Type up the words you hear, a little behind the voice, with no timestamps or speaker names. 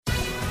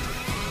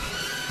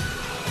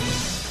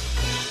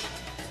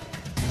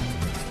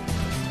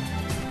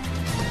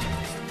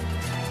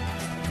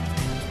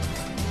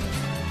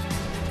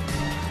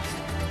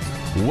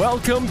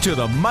Welcome to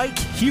the Mike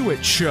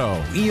Hewitt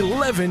Show,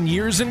 11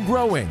 years and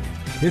growing.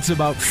 It's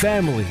about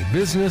family,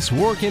 business,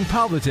 work, and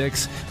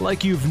politics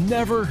like you've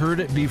never heard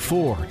it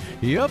before.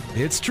 Yep,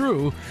 it's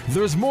true.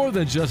 There's more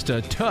than just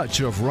a touch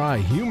of wry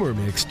humor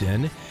mixed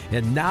in.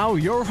 And now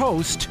your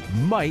host,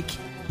 Mike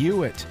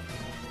Hewitt.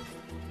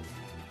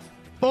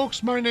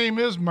 Folks, my name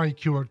is Mike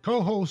Hewitt.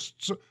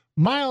 Co-hosts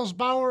Miles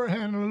Bauer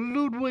and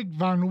Ludwig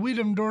von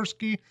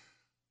Wiedemdorski.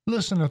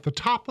 Listen, at the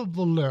top of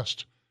the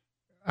list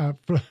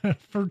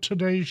for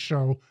today's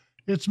show,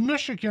 it's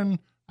Michigan.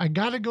 I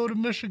got to go to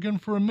Michigan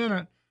for a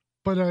minute,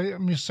 but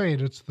let me say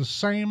it. It's the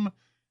same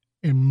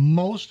in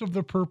most of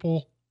the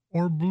purple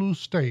or blue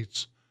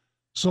states.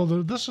 So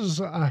this is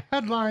a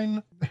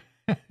headline.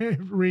 It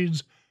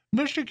reads,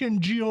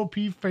 Michigan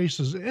GOP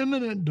faces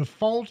imminent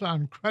default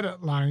on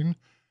credit line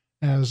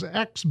as the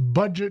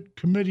ex-budget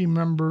committee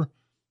member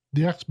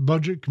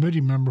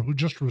who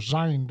just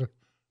resigned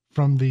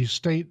from the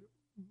state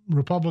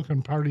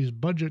Republican Party's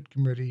budget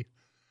committee.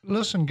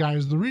 Listen,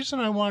 guys, the reason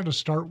I wanted to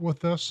start with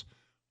this,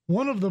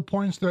 one of the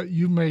points that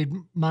you made,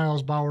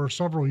 Miles Bauer,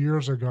 several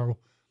years ago,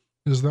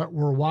 is that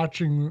we're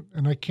watching,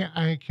 and I can't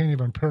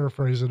even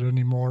paraphrase it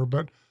anymore,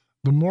 but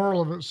the moral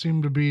of it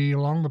seemed to be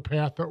along the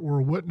path that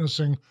we're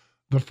witnessing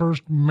the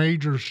first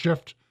major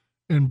shift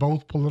in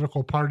both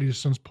political parties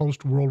since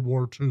post-World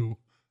War II.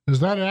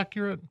 Is that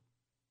accurate?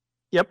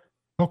 Yep.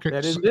 Okay.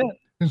 That is it.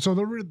 And so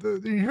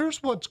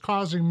here's what's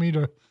causing me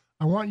to,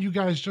 I want you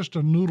guys just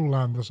to noodle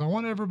on this. I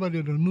want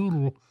everybody to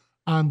noodle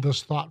on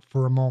this thought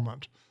for a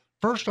moment.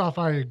 First off,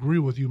 I agree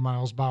with you,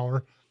 Miles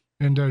Bauer.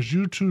 And as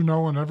you two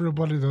know, and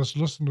everybody that's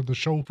listened to the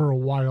show for a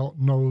while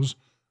knows,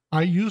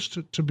 I used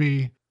to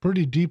be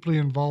pretty deeply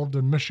involved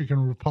in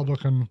Michigan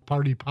Republican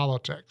Party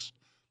politics.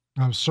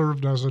 I've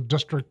served as a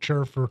district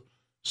chair for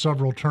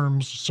several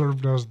terms,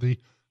 served as the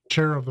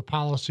chair of the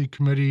policy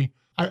committee.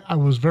 I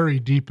was very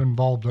deep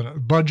involved in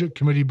it. Budget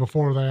committee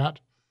before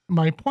that.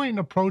 My point in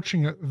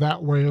approaching it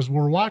that way is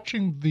we're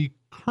watching the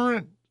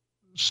current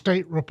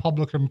state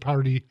Republican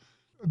Party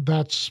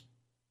that's,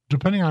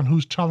 depending on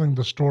who's telling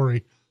the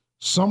story,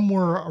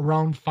 somewhere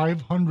around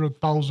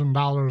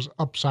 $500,000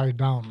 upside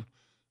down.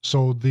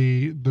 So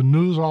the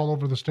news all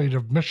over the state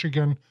of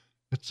Michigan,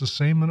 it's the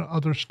same in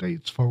other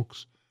states,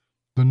 folks.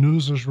 The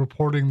news is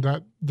reporting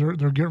that they're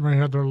getting ready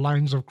to have their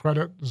lines of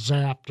credit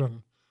zapped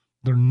and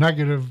their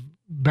negative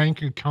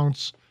bank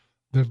accounts.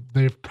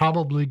 They've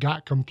probably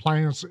got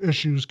compliance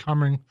issues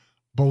coming,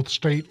 both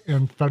state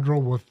and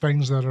federal, with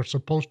things that are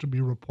supposed to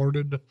be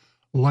reported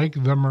like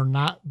them or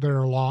not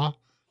their law.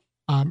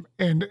 And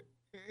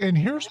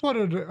here's what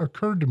had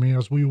occurred to me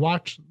as we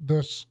watch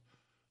this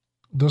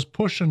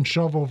push and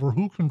shove over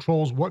who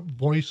controls what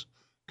voice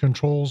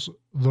controls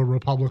the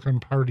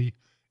Republican Party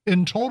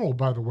in total,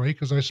 by the way,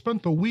 because I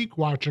spent the week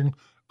watching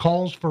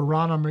calls for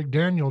Ronna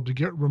McDaniel to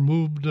get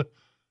removed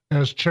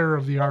as chair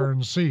of the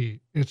RNC.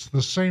 It's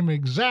the same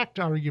exact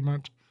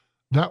argument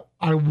that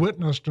I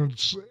witnessed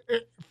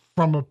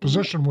from a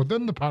position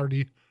within the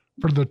party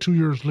for the 2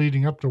 years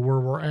leading up to where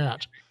we're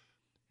at.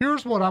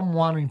 Here's what I'm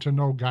wanting to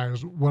know,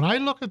 guys. When I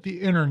look at the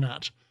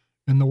internet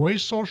and the way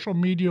social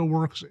media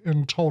works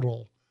in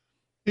total,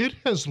 it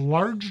has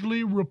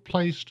largely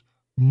replaced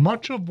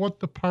much of what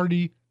the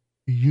party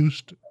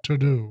used to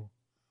do.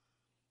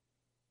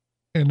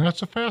 And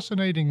that's a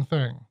fascinating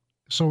thing.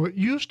 So it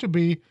used to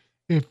be,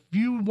 if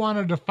you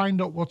wanted to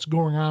find out what's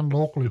going on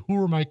locally,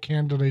 who are my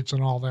candidates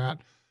and all that,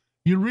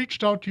 you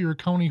reached out to your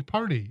county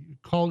party.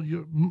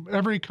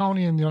 Every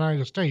county in the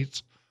United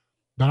States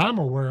that I'm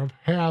aware of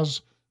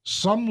has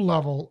some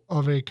level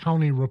of a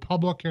county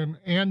Republican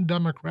and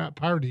Democrat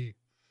party.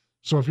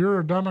 So if you're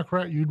a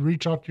Democrat, you'd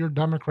reach out to your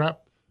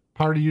Democrat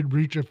party.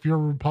 If you're a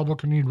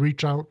Republican, you'd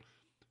reach out.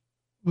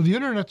 Well, the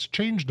internet's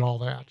changed all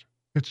that.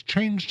 It's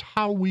changed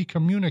how we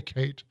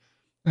communicate.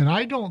 And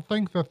I don't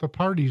think that the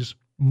parties,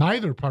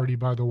 neither party,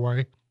 by the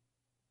way,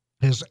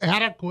 has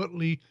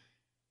adequately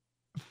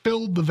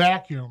filled the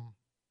vacuum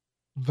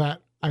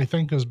that I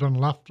think has been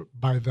left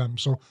by them.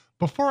 So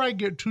before I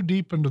get too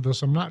deep into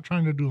this, I'm not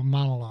trying to do a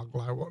monologue,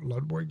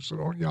 Ludwig, so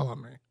don't yell at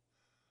me.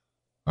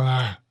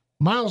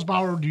 Miles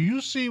Bauer, do you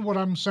see what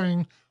I'm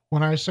saying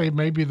when I say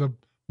maybe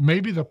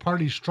the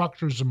party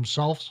structures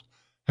themselves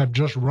have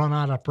just run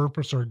out of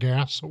purpose or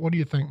gas? What do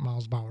you think,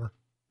 Miles Bauer?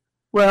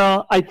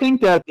 Well, I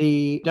think that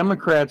the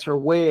Democrats are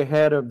way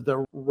ahead of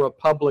the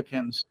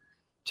Republicans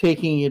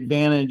taking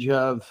advantage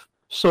of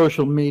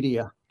social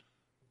media.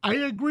 I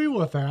agree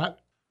with that.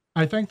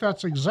 I think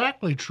that's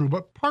exactly true.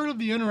 But part of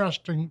the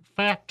interesting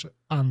fact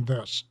on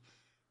this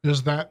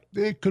is that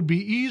it could be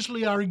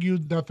easily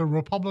argued that the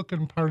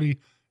Republican Party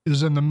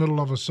is in the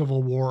middle of a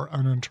civil war,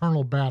 an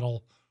internal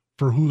battle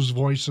for whose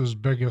voice is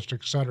biggest,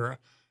 etc.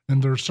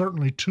 And there's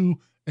certainly two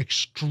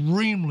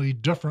extremely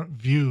different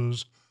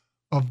views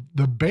of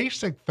the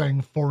basic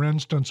thing. For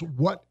instance,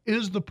 what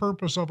is the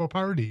purpose of a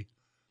party?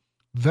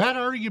 That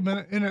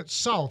argument in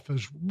itself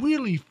is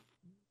really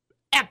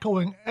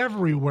echoing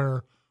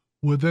everywhere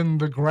within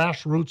the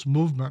grassroots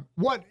movement.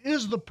 What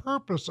is the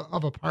purpose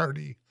of a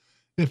party?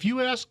 If you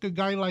ask a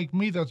guy like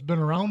me that's been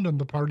around in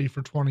the party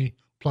for 20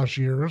 plus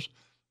years,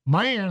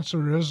 My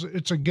answer is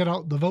it's a get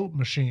out the vote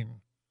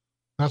machine.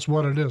 That's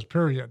what it is,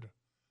 period.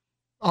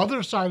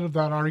 Other side of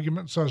that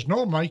argument says,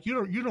 no, Mike,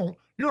 you don't,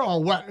 you're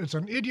all wet. It's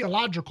an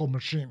ideological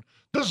machine.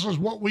 This is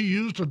what we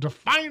use to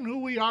define who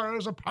we are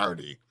as a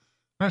party.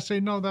 And I say,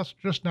 no, that's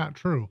just not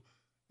true.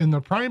 In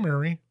the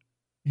primary,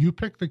 you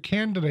pick the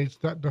candidates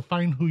that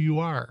define who you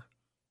are.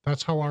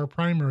 That's how our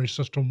primary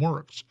system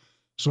works.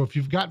 So if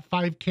you've got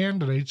 5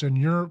 candidates and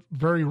you're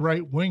very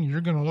right wing, you're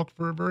going to look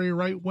for a very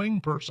right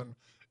wing person.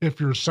 If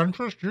you're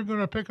centrist, you're going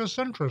to pick a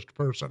centrist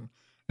person.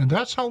 And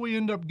that's how we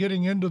end up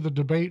getting into the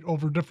debate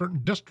over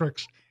different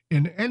districts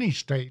in any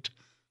state.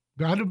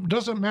 It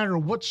doesn't matter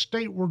what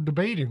state we're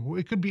debating.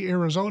 It could be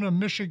Arizona,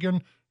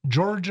 Michigan,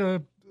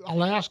 Georgia,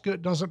 Alaska.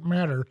 It doesn't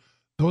matter.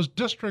 Those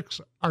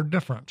districts are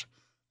different.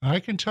 And I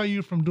can tell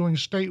you from doing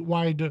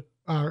statewide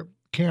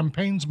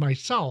campaigns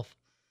myself,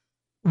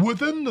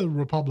 within the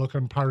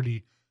Republican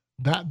Party,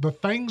 that the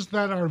things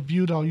that are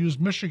viewed, I'll use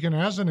Michigan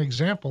as an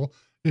example.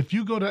 If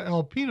you go to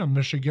Alpena,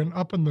 Michigan,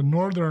 up in the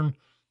northern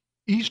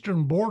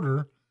eastern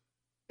border,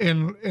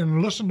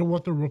 and listen to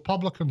what the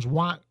Republicans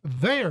want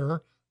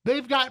there,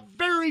 they've got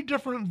very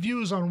different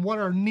views on what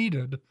are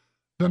needed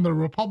than the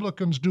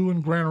Republicans do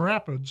in Grand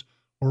Rapids,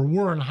 or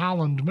we're in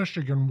Holland,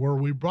 Michigan, where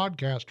we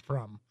broadcast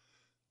from.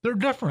 They're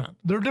different.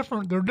 They're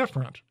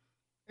different.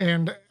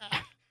 And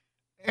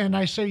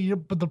I say,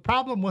 but the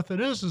problem with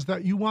it is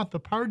that you want the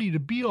party to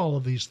be all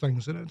of these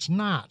things, and it's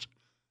not.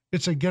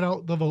 It's a get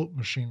out the vote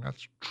machine.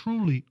 That's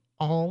truly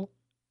all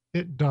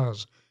it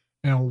does.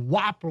 And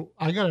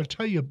I got to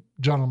tell you,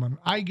 gentlemen,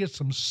 I get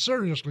some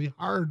seriously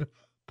hard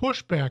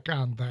pushback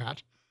on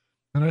that.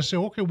 And I say,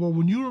 okay, well,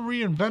 when you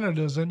reinvent it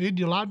as an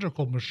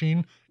ideological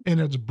machine and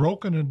it's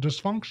broken and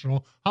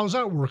dysfunctional, how does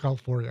that work out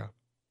for you?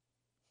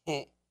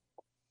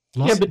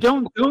 Yeah, but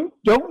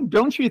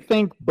don't you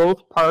think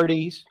both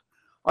parties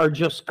are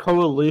just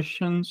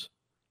coalitions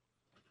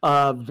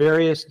of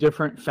various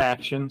different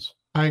factions?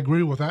 I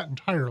agree with that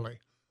entirely.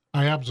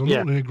 I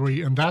absolutely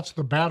agree. And that's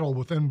the battle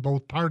within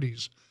both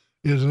parties.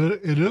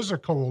 It is a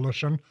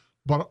coalition,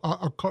 but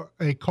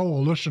a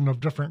coalition of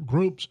different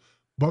groups.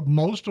 But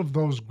most of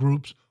those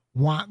groups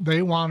want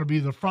to be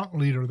the front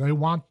leader. They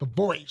want the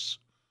voice.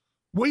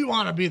 We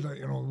want to be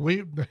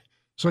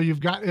so you've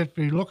got, if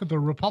you look at the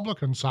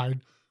Republican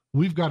side,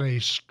 we've got a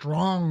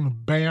strong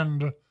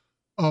band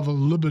of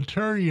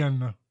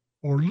libertarian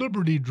or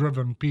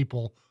liberty-driven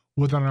people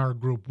within our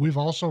group. We've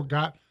also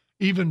got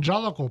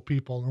evangelical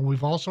people, and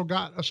we've also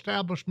got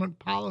establishment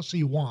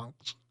policy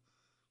wonks.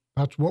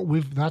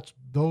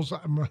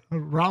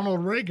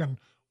 Ronald Reagan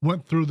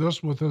went through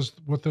this with his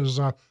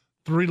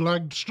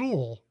three-legged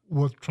stool,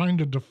 with trying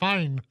to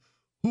define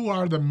who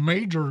are the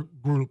major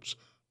groups.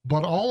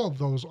 But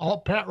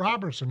Pat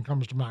Robertson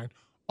comes to mind.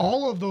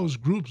 All of those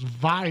groups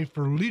vie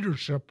for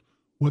leadership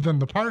within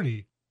the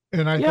party.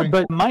 And I think,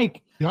 but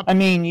Mike, yep. I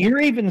mean,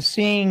 you're even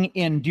seeing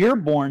in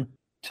Dearborn,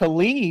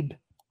 Tlaib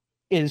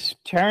is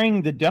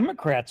tearing the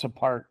Democrats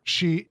apart.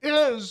 She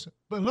is,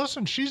 but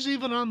listen, she's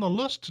even on the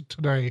list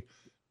today,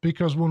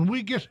 because when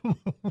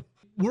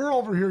we're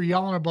over here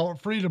yelling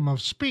about freedom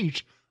of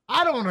speech.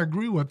 I don't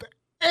agree with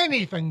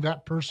anything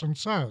that person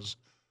says.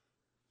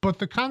 But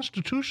the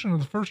Constitution of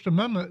the First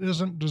Amendment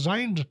isn't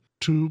designed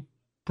to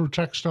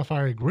protect stuff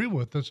I agree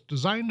with. It's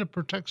designed to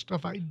protect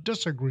stuff I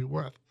disagree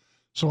with.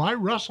 So I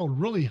wrestled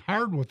really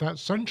hard with that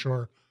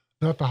censure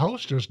that the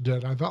House just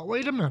did. I thought,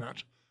 wait a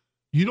minute.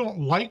 You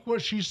don't like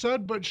what she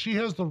said, but she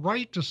has the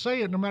right to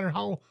say it no matter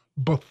how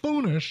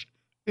buffoonish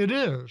it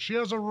is. She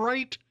has a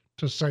right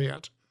to say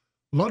it.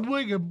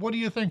 Ludwig, what do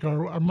you think?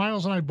 Are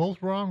Miles and I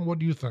both wrong? What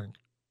do you think?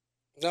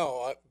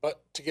 No,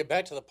 but to get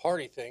back to the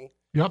party thing,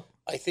 yep,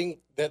 I think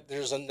that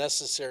there's a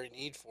necessary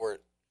need for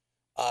it.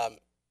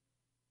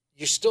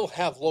 You still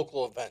have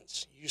local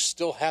events. You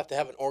still have to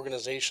have an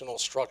organizational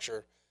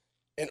structure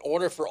in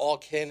order for all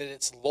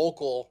candidates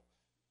local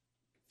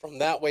from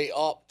that way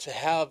up to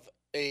have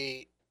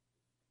a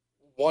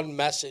one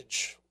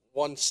message,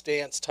 one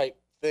stance type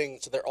thing,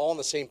 so they're all on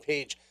the same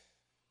page.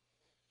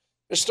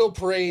 There's still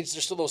parades,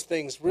 there's still those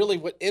things. Really,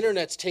 what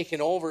internet's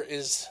taken over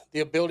is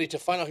the ability to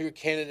find out who your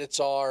candidates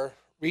are,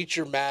 reach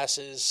your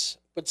masses.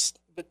 But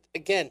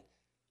again,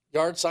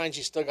 yard signs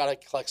you still got to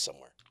collect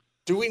somewhere.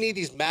 Do we need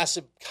these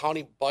massive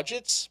county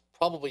budgets?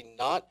 Probably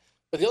not.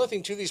 But the other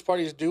thing, too, these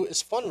parties do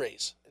is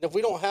fundraise. And if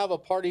we don't have a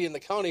party in the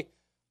county,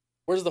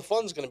 where's the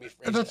funds going to be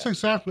raised? That's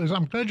exactly.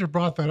 I'm glad you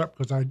brought that up,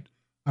 because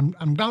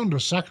I'm down to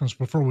seconds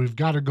before we've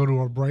got to go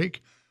to a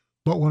break.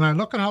 But when I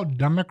look at how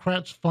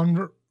Democrats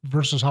fund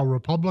versus how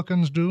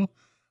Republicans do,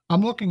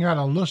 I'm looking at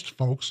a list,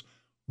 folks.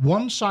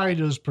 One side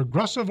is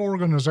progressive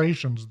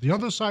organizations. The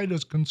other side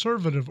is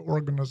conservative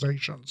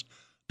organizations.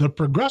 The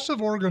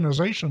progressive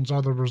organizations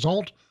are the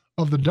result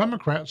of the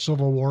Democrat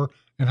Civil War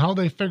and how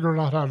they figured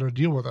out how to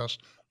deal with us.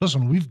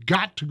 Listen, we've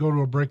got to go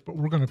to a break, but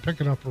we're going to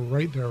pick it up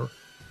right there.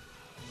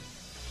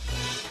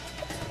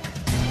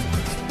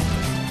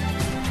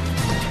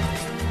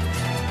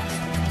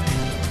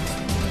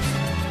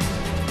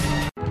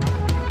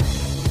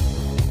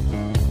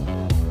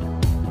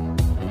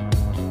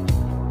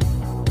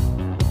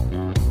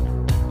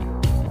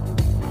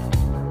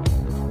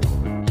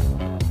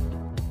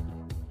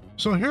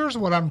 So here's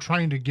what I'm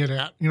trying to get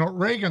at. You know,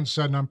 Reagan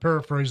said, and I'm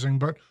paraphrasing,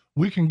 but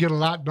we can get a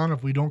lot done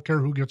if we don't care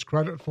who gets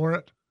credit for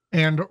it.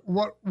 And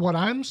what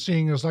I'm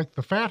seeing is like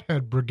the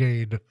fathead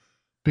brigade,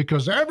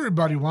 because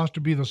everybody wants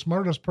to be the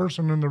smartest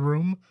person in the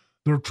room.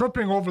 They're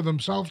tripping over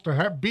themselves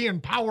to be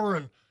in power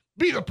and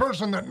be the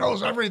person that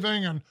knows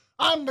everything. And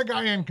I'm the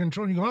guy in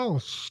control. You go, oh,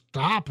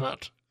 stop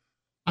it.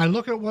 I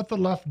look at what the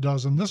left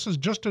does, and this is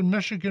just in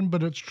Michigan,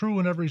 but it's true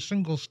in every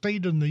single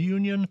state in the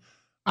union.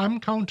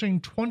 I'm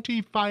counting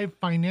 25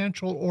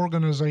 financial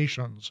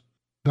organizations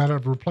that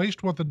have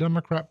replaced what the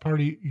Democrat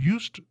Party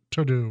used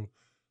to do.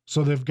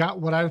 So they've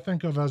got what I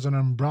think of as an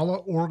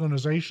umbrella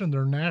organization.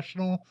 They're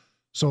national.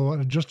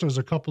 So just as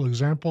a couple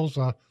examples,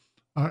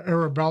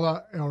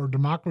 Arabella or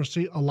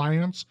Democracy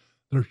Alliance,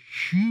 they're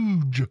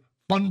huge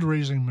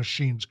fundraising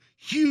machines,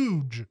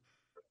 huge.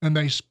 And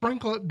they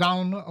sprinkle it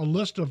down a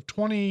list of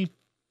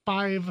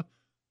 25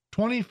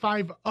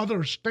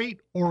 other state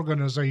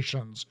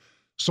organizations.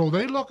 So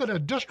they look at a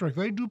district,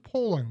 they do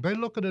polling, they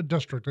look at a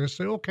district, they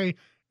say, okay,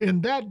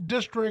 in that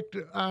district,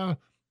 the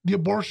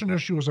abortion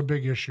issue is a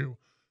big issue.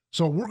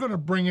 So we're going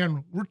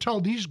to tell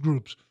these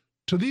groups,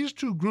 to these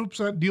two groups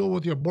that deal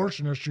with the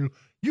abortion issue,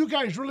 you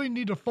guys really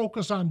need to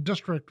focus on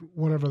district,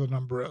 whatever the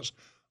number is.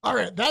 All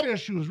right, that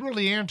issue is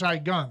really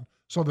anti-gun.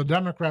 So the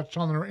Democrats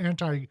on their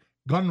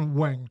anti-gun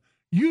wing,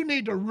 you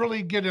need to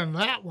really get in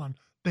that one.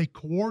 They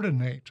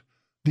coordinate.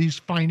 These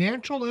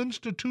financial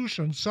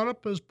institutions set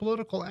up as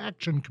political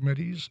action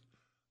committees,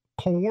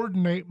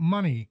 coordinate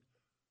money.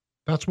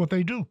 That's what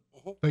they do.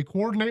 They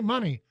coordinate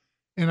money.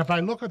 And if I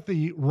look at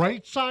the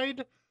right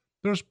side,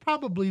 there's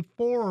probably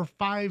 4 or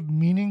 5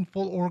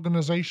 meaningful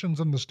organizations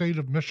in the state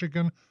of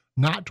Michigan,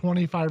 not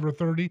 25 or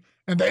 30,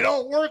 and they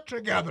don't work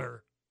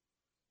together.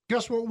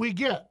 Guess what we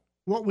get?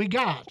 What we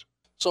got.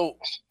 So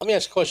let me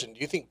ask you a question.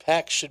 Do you think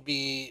PACs should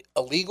be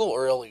illegal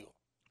or illegal?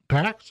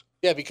 PACs?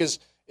 Yeah, because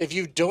if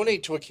you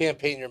donate to a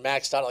campaign, you're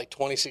maxed out at like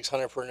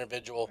 $2,600 per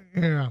individual.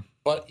 Yeah.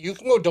 But you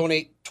can go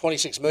donate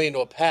 $26 million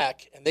to a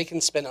PAC, and they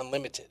can spend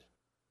unlimited.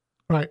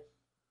 Right.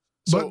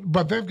 So,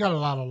 but they've got a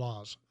lot of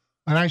laws.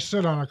 And I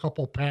sit on a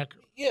couple PAC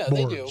boards.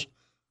 They do.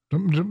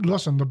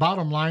 Listen, the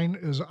bottom line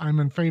is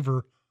I'm in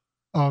favor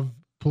of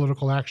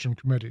political action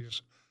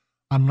committees.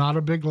 I'm not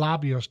a big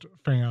lobbyist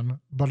fan,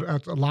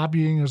 but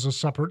lobbying is a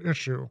separate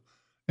issue.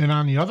 And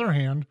on the other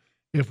hand,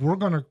 if we're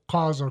going to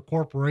cause a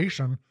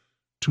corporation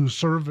to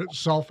serve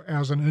itself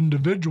as an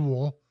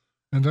individual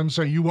and then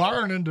say you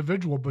are an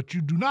individual, but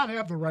you do not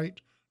have the right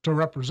to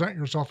represent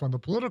yourself in the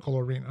political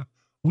arena,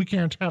 we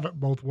can't have it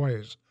both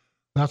ways.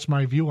 That's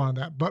my view on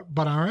that.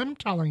 But I am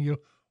telling you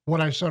what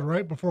I said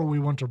right before we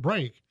went to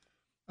break,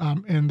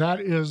 and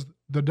that is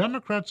the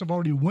Democrats have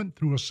already went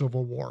through a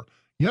civil war.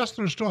 Yes,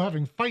 they're still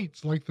having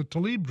fights like the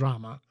Tlaib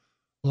drama,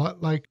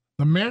 like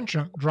the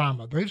Manchin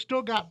drama. They've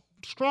still got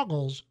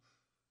struggles,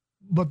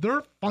 but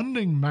their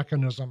funding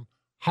mechanism,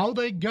 how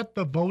they get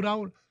the vote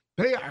out,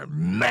 they are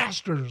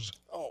masters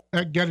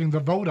at getting the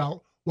vote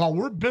out while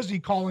we're busy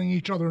calling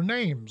each other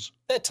names.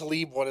 That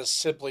Tlaib one is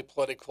simply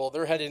political.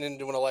 They're heading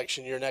into an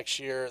election year next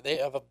year. They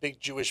have a big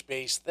Jewish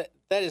base.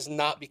 That is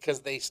not because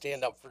they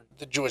stand up for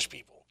the Jewish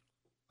people.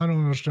 I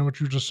don't understand what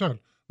you just said.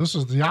 This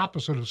is the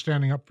opposite of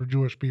standing up for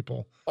Jewish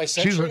people. By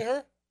censuring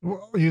her?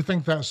 Well, you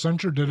think that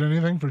censure did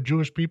anything for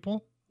Jewish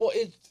people? Well,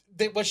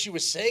 what she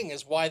was saying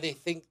is why they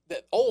think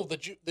that,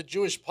 the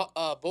Jewish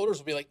voters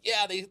will be like,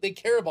 yeah, they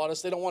care about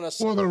us. They don't want us.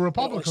 Well, the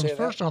Republicans,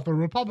 first off, the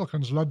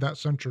Republicans led that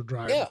censure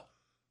drive. Yeah.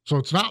 So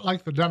it's not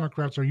like the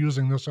Democrats are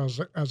using this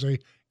as a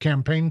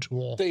campaign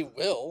tool. They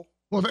will.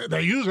 Well,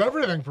 they use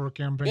everything for a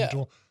campaign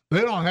tool.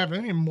 They don't have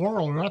any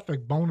moral or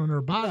ethic bone in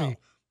their body. No.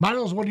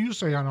 Miles, what do you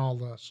say on all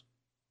this?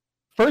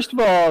 First of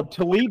all,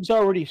 Tlaib's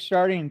already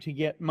starting to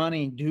get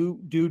money due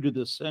to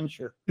the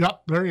censure.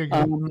 Yep, there you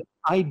go.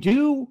 I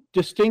do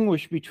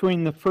distinguish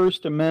between the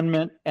First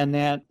Amendment and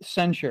that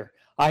censure.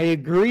 I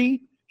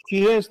agree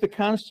she has the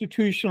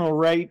constitutional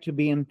right to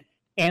be an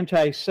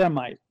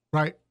anti-Semite.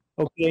 Right.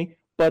 Okay.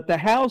 But the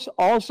House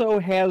also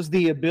has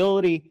the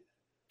ability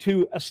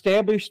to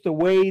establish the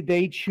way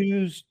they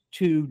choose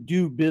to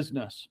do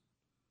business.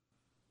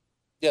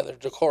 Yeah, they're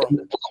decorum.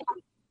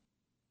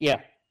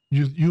 Yeah.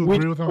 You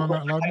agree with them on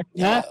that, Ludwig?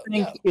 I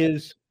think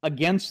is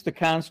against the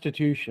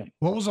Constitution.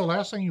 What was the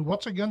last thing?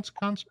 What's against the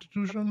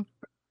Constitution?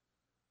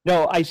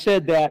 No, I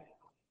said that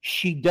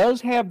she does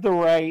have the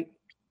right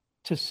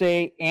to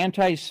say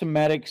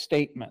anti-Semitic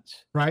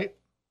statements. Right.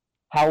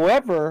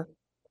 However,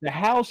 the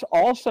House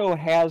also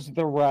has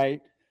the right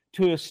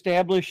to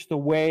establish the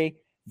way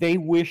they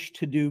wish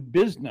to do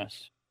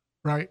business.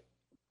 Right.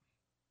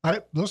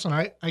 I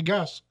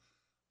guess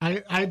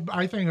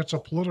I think it's a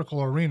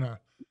political arena.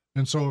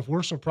 And so if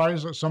we're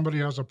surprised that somebody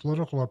has a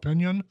political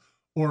opinion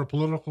or a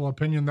political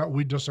opinion that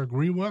we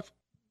disagree with,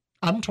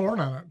 I'm torn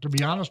on it, to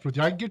be honest with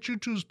you. I get you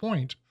two's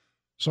point.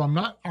 So I'm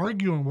not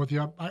arguing with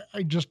you.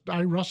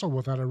 I wrestle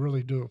with that. I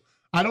really do.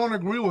 I don't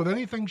agree with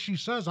anything she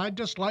says. I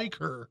dislike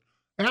her.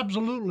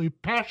 Absolutely,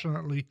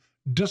 passionately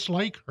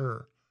dislike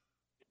her.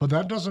 But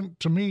that doesn't,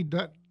 to me,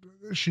 that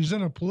she's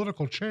in a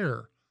political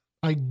chair.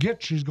 I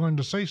get she's going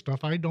to say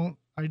stuff. I don't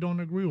I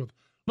don't agree with.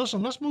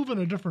 Listen, let's move in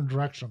a different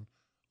direction.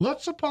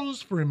 Let's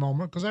suppose for a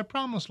moment, because I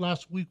promised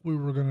last week we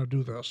were going to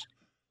do this.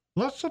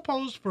 Let's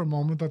suppose for a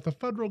moment that the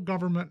federal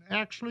government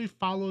actually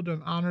followed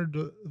and honored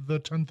the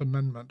 10th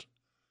Amendment.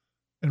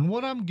 And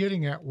what I'm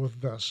getting at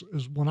with this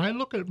is when I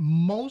look at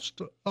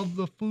most of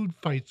the food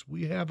fights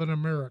we have in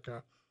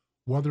America,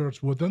 whether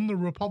it's within the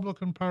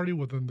Republican Party,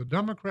 within the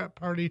Democrat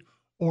Party,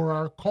 or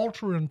our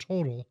culture in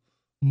total,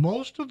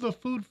 most of the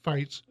food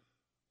fights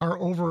are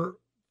over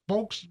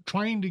folks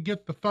trying to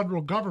get the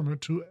federal government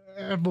to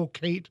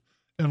advocate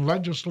and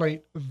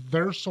legislate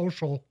their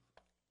social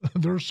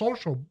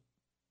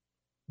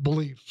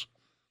beliefs.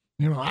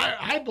 You know,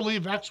 I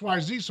believe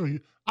XYZ, so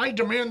I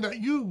demand that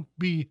you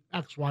be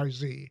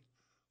XYZ.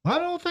 I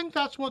don't think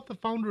that's what the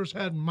founders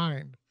had in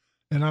mind,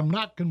 and I'm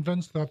not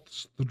convinced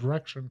that's the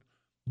direction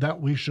that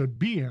we should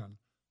be in.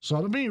 So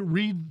let me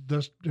read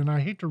this, and I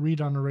hate to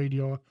read on the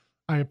radio.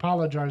 I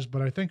apologize,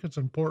 but I think it's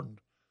important.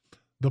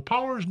 The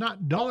powers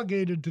not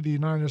delegated to the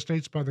United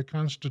States by the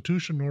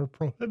Constitution or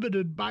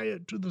prohibited by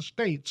it to the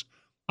states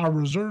are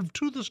reserved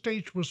to the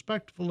states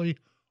respectively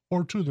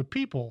or to the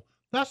people.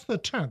 That's the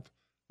 10th.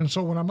 And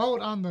so when I'm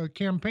out on the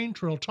campaign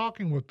trail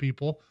talking with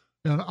people,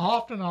 and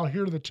often I'll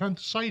hear the 10th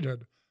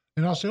cited,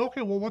 and I'll say,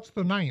 okay, well, what's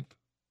the 9th?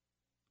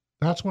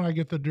 That's when I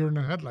get the deer in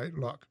the headlight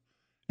look.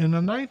 And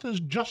the 9th is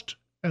just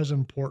as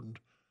important.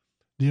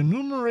 The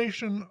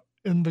enumeration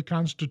in the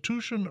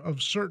Constitution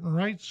of certain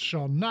rights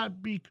shall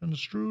not be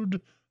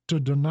construed to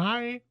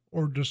deny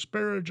or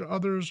disparage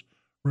others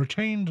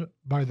retained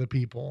by the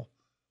people.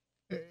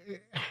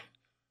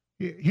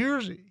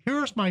 Here's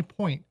my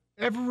point.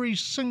 Every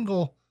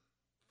single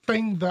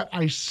thing that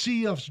I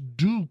see us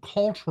do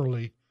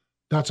culturally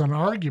that's an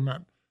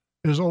argument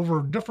is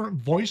over different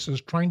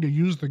voices trying to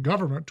use the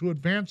government to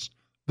advance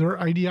their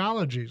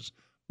ideologies.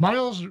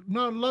 Miles,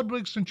 no,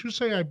 Ludwig, since you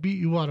say I beat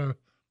you out of,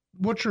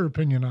 what's your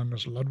opinion on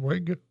this,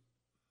 Ludwig?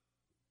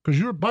 Because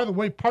you're, by the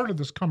way, part of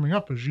this coming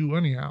up is you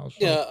anyhow. So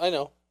yeah, I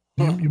know.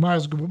 You might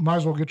as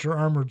well get your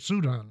armored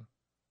suit on.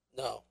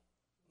 No.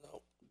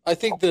 I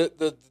think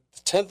the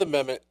 10th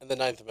Amendment and the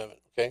 9th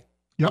Amendment, okay?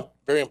 Yep.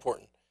 Very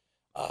important.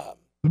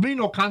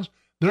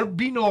 There'd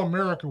be no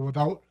America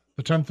without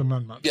the 10th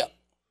Amendment. Yeah.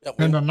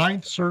 And the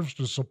 9th serves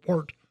to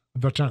support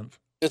the 10th.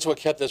 It's what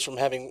kept us from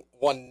having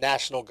one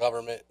national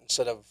government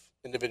instead of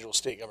individual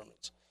state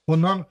governments.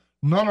 Well,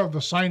 none of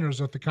the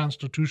signers at the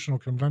Constitutional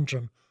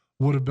Convention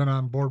would have been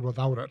on board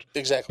without it.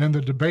 Exactly. And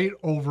the debate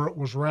over it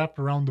was wrapped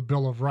around the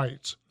Bill of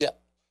Rights. Yeah.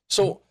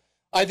 So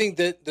I think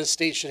that the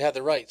state should have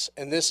the rights.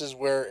 And this is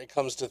where it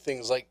comes to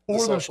things like the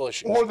social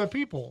issues. Or the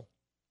people.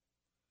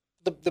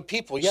 The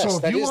people, yes.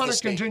 So if you want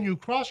to continue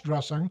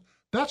cross-dressing,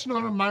 that's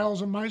none of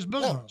Miles and my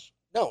business.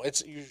 No,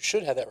 you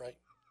should have that right.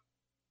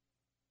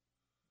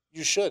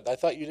 You should. I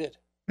thought you did.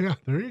 Yeah,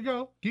 there you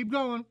go. Keep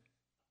going.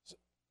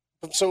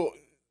 So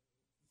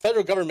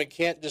federal government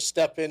can't just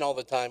step in all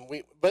the time.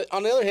 But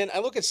on the other hand, I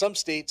look at some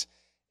states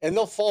and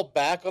they'll fall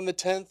back on the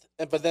 10th,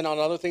 but then on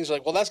other things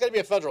like, well, that's got to be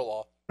a federal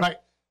law. Right.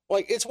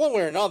 Like, it's one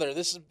way or another.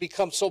 This has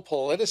become so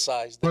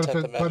politicized, the 10th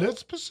Amendment. But it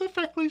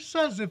specifically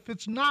says if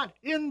it's not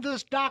in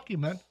this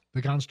document,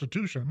 the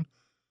Constitution,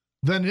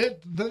 then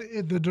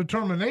the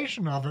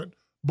determination of it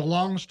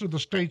belongs to the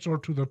states or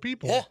to the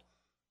people. Yeah.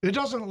 It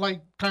doesn't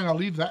kind of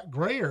leave that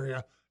gray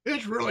area.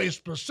 It's really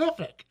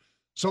specific.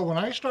 So when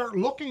I start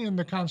looking in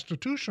the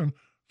Constitution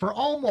for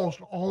almost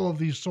all of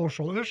these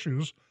social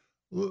issues,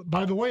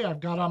 by the way, I've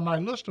got on my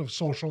list of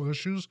social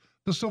issues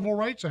the Civil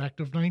Rights Act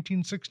of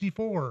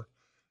 1964.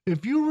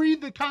 If you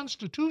read the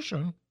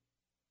Constitution,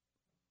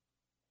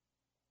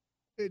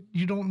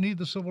 you don't need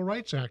the Civil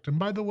Rights Act. And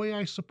by the way,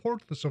 I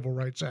support the Civil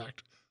Rights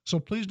Act. So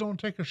please don't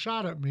take a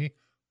shot at me.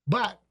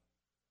 But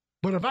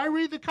if I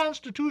read the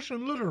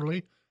Constitution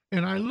literally,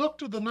 and I look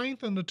to the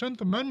 9th and the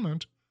 10th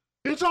Amendment,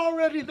 it's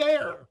already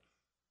there.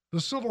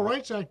 The Civil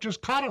Rights Act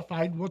just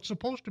codified what's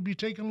supposed to be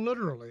taken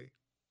literally.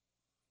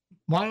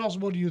 Miles,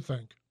 what do you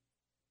think?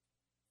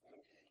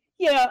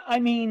 Yeah, I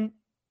mean,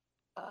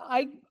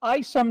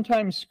 I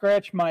sometimes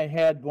scratch my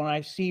head when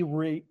I see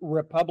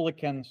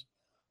Republicans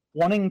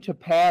wanting to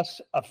pass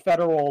a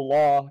federal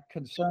law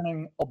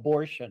concerning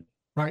abortion.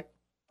 Right.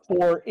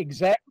 For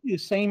exactly the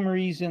same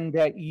reason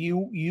that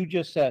you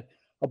just said.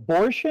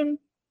 Abortion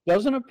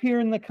doesn't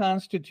appear in the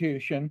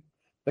Constitution.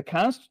 The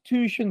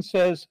Constitution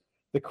says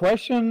the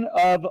question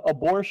of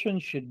abortion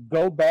should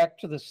go back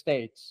to the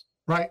states.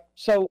 Right.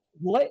 So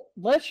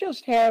let's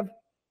just have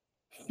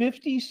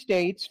 50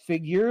 states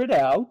figure it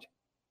out.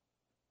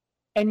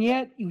 And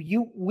yet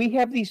we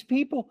have these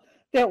people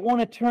that want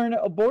to turn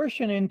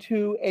abortion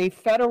into a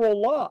federal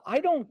law. I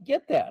don't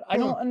get that. I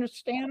don't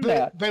understand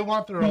that. They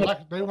want their own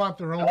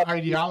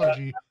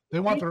ideology. They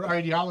want their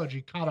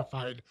ideology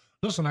codified.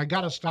 Listen, I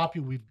got to stop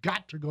you. We've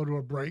got to go to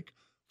a break.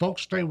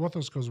 Folks, stay with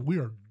us because we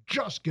are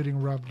just getting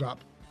revved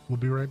up. We'll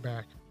be right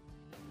back.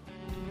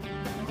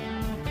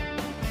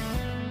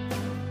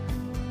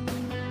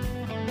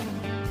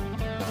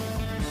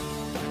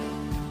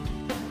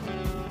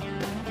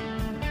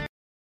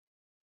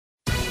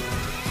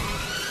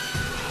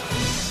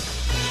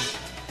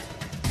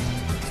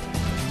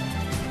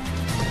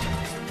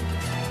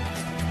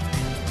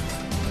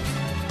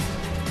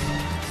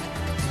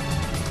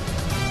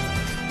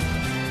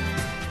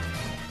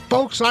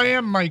 Folks, I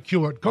am Mike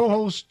Hewitt,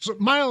 co-hosts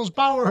Miles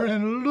Bauer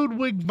and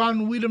Ludwig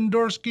von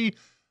Wiedemdorski.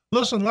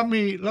 Listen, let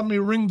me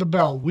ring the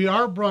bell. We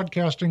are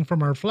broadcasting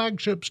from our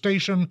flagship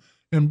station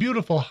in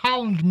beautiful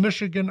Holland,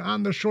 Michigan,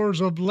 on the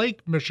shores of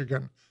Lake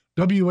Michigan.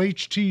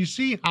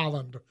 WHTC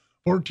Holland,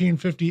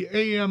 1450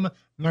 AM,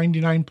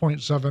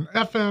 99.7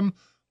 FM.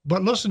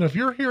 But listen, if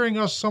you're hearing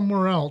us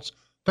somewhere else,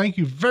 thank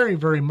you very,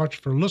 very much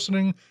for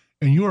listening.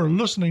 And you are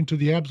listening to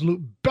the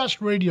absolute best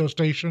radio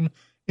station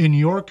in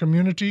your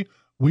community.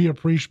 We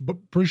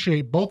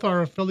appreciate both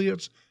our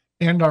affiliates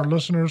and our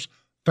listeners.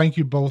 Thank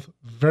you both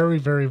very,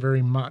 very,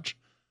 very much.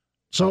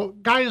 So,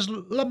 guys,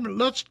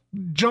 let's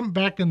jump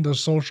back into the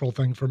social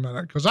thing for a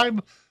minute, because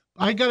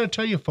I got to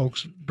tell you,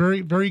 folks, very,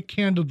 very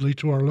candidly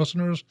to our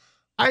listeners,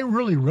 I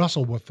really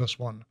wrestle with this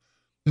one.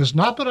 It's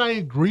not that I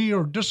agree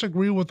or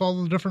disagree with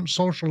all the different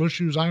social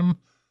issues. I'm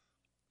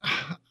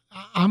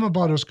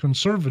about as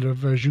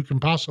conservative as you can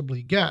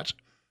possibly get.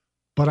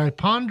 But I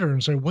ponder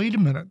and say, wait a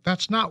minute,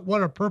 that's not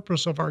what a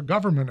purpose of our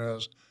government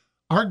is.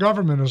 Our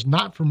government is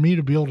not for me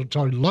to be able to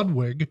tell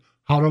Ludwig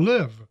how to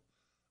live.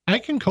 I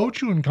can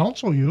coach you and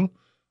counsel you,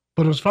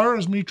 but as far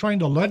as me trying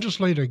to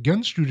legislate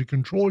against you to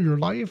control your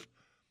life,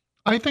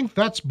 I think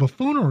that's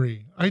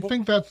buffoonery. I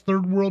think that's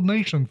third world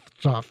nation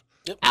stuff.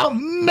 Yep. I'll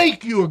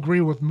make you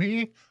agree with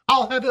me.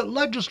 I'll have it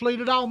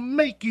legislated. I'll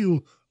make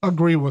you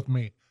agree with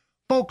me.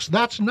 Folks,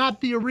 that's not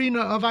the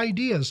arena of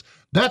ideas.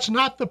 That's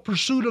not the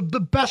pursuit of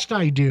the best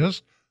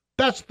ideas.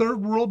 That's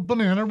third world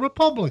banana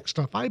republic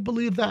stuff. I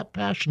believe that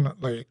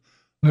passionately.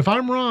 And if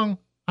I'm wrong,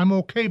 I'm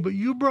okay. But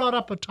you brought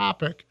up a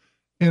topic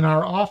in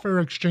our off-air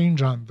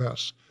exchange on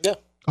this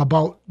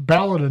about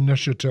ballot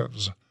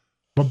initiatives.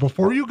 But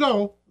before you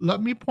go,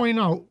 let me point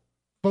out,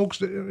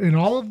 folks, in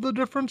all of the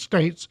different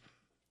states,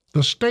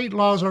 the state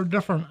laws are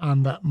different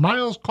on that.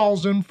 Miles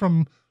calls in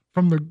from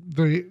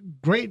the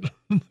great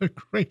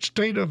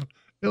state of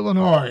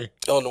Illinois.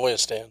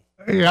 Stan.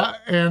 Yeah,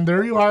 and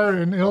there you are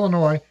in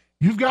Illinois.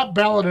 You've got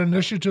ballot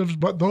initiatives,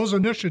 but those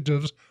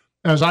initiatives,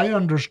 as I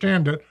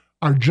understand it,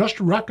 are just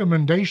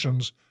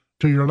recommendations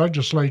to your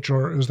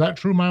legislature. Is that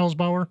true, Miles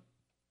Bauer?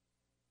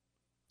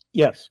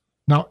 Yes.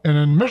 Now, and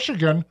in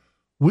Michigan,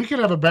 we can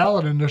have a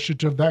ballot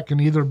initiative that can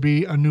either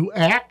be a new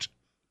act,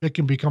 it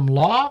can become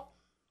law,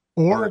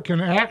 or it can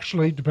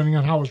actually, depending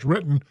on how it's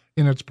written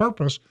in its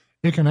purpose,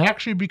 it can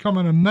actually become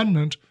an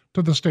amendment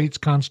to the state's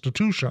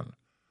constitution.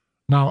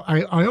 Now,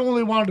 I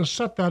only wanted to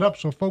set that up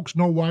so folks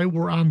know why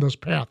we're on this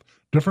path.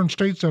 Different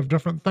states have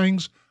different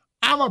things.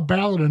 I'm a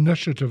ballot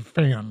initiative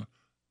fan.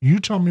 You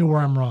tell me where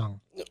I'm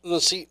wrong.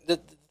 Well, see, the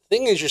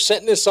thing is, you're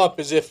setting this up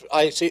as if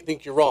I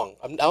think you're wrong.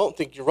 I don't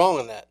think you're wrong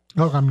on that.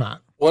 No, I'm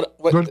not. What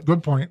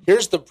good point.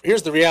 Here's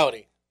the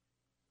reality.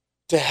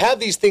 To have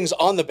these things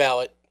on the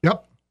ballot,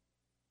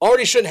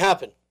 already shouldn't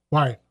happen.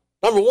 Why?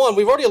 Number one,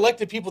 we've already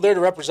elected people there to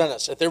represent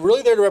us. If they're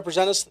really there to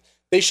represent us,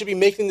 they should be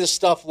making this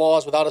stuff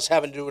laws without us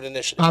having to do an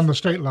initiative. On the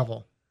state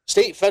level.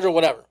 State, federal,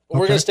 whatever. But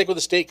we're going to stick with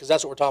the state because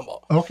that's what we're talking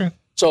about. Okay.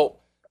 So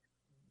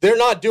they're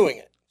not doing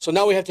it. So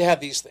now we have to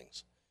have these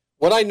things.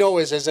 What I know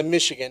is, as in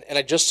Michigan, and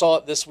I just saw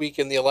it this week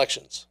in the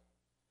elections,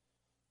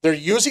 they're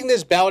using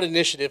these ballot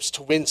initiatives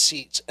to win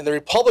seats. And the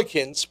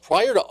Republicans,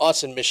 prior to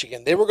us in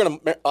Michigan, they were going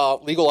to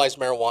legalize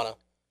marijuana.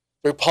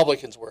 The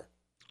Republicans were.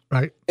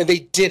 Right. And they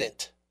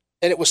didn't.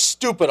 And it was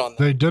stupid on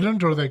them. They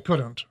didn't or they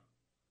couldn't?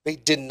 They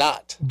did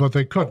not. But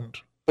they couldn't.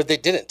 But they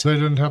didn't. They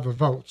didn't have the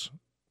votes.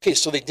 Okay,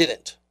 so they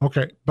didn't.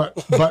 Okay,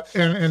 but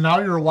and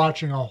now you're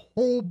watching a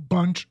whole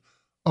bunch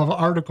of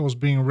articles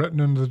being written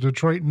in the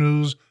Detroit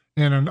News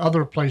and in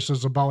other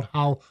places about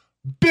how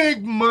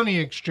big money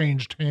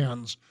exchanged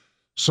hands.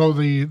 So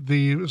the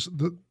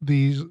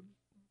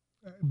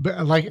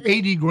like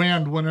 80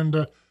 grand went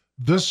into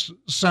this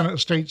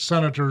state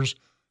senator's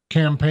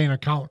campaign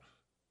account.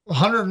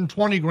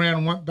 120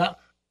 grand went that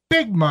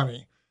big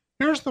money.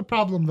 Here's the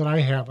problem that I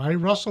have. I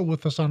wrestle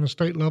with this on the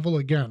state level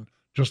again,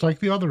 just like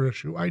the other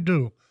issue. I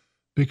do,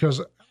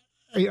 because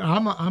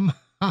I'm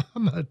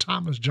a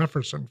Thomas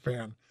Jefferson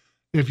fan.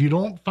 If you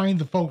don't find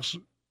the folks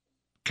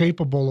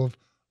capable of,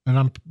 and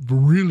I'm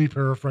really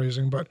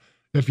paraphrasing, but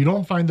if you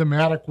don't find them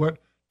adequate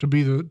to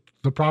be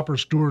the proper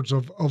stewards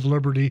of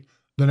liberty,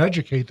 then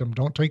educate them.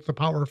 Don't take the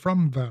power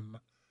from them.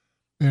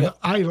 And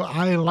I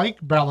like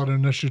ballot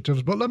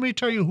initiatives, but let me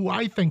tell you who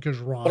I think is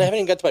wrong. But I haven't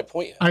even got to my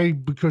point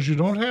yet. Because you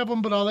don't have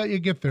them, but I'll let you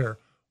get there.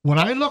 When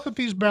I look at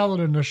these ballot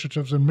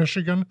initiatives in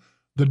Michigan,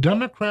 the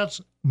Democrats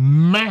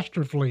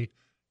masterfully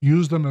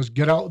use them as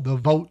get out the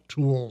vote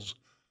tools.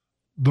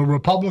 The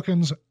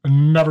Republicans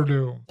never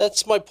do.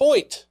 That's my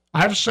point.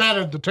 I've sat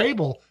at the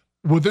table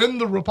within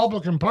the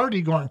Republican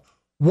Party going,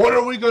 what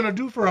are we going to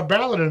do for a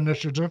ballot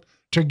initiative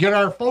to get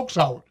our folks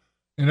out?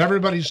 And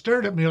everybody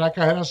stared at me like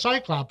I had a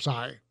Cyclops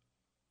eye.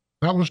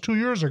 That was 2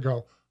 years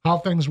ago. How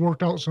things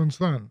worked out since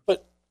then.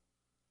 But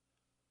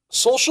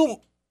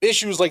social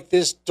issues like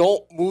this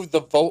don't move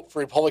the vote for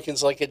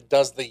Republicans like it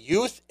does the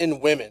youth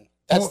and women.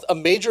 That's a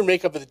major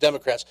makeup of the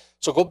Democrats.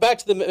 So go back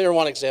to the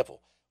marijuana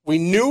example. We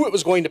knew it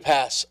was going to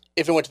pass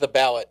if it went to the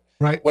ballot.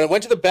 Right. When it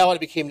went to the ballot,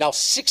 it became now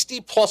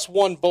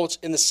 60+1 votes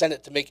in the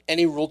Senate to make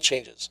any rule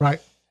changes.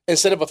 Right.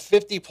 instead of a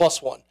 50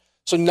 plus 1.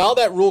 So now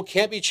that rule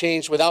can't be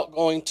changed without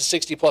going to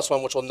 60 plus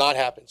 1, which will not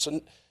happen.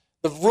 So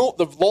the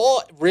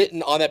law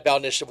written on that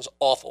ballot initiative was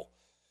awful.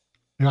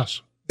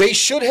 Yes. They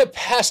should have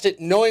passed it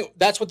knowing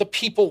that's what the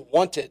people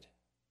wanted.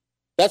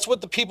 That's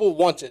what the people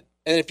wanted.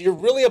 And if you're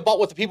really about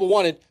what the people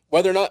wanted,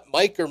 whether or not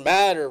Mike or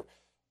Matt or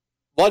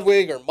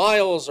Ludwig or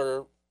Miles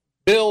or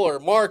Bill or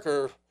Mark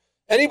or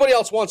anybody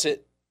else wants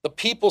it, the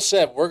people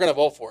said, we're going to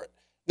vote for it.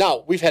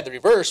 Now, we've had the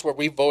reverse where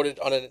we voted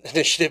on an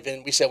initiative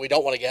and we said we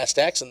don't want a gas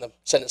tax, and the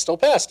Senate still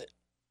passed it.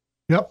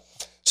 Yep.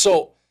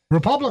 So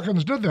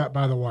Republicans did that,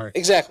 by the way.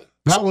 Exactly.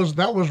 That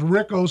was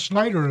Rick O.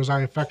 Snyder, as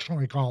I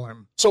affectionately call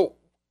him. So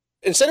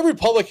instead of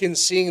Republicans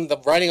seeing the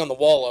writing on the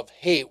wall of,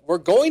 hey, we're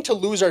going to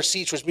lose our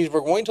seats, which means we're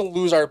going to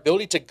lose our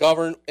ability to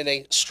govern in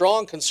a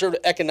strong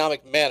conservative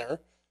economic manner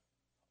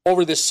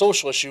over this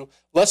social issue,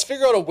 let's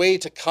figure out a way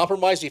to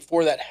compromise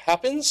before that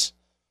happens.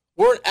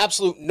 We're an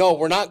absolute no,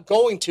 we're not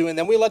going to. And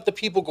then we let the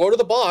people go to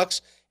the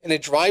box, and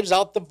it drives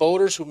out the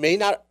voters who may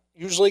not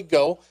usually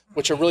go,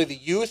 which are really the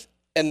youth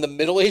and the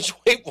middle-aged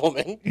white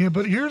woman. Yeah,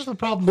 but here's the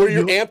problem. Where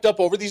you're amped up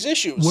over these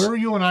issues. Where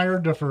you and I are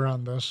differ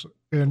on this,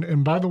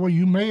 and by the way,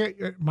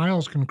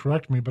 Miles can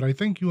correct me, but I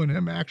think you and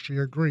him actually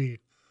agree.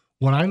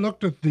 When I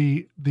looked at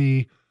the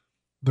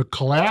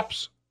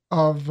collapse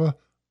of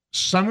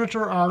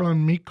Senator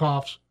Arlen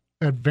Meekoff's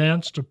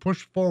advance to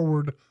push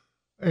forward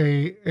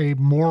a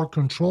more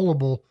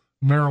controllable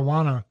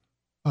marijuana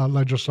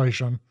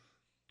legislation,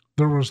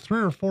 there was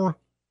 3 or 4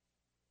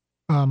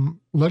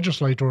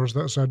 legislators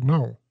that said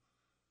no.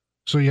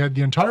 So you had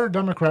the entire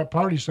Democrat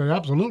Party say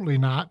absolutely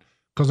not,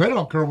 because they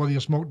don't care whether you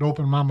smoke dope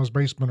in mama's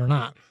basement or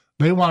not.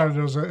 They wanted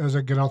it as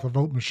a get out the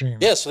vote machine.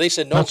 Yeah, so they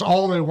said no. That's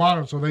all they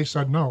wanted, so they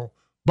said no.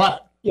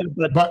 But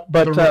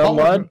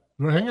Lud,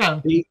 hang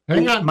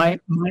on.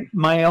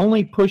 My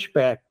only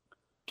pushback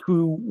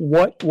to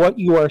what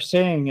you are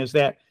saying is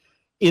that,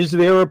 is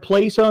there a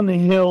place on the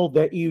Hill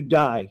that you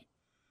die?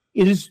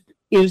 Is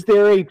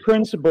there a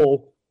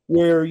principle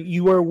where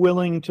you are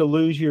willing to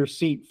lose your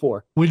seat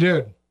for? We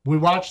did. We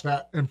watched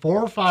that, and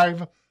 4 or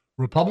 5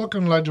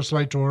 Republican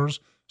legislators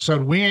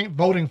said, we ain't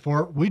voting for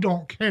it, we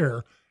don't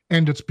care.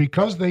 And it's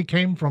because they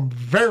came from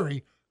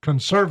very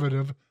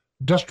conservative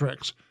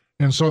districts.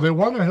 And so they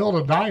want a hill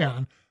to die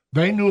on.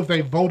 They knew if they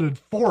voted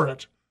for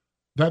it,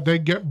 that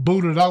they'd get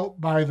booted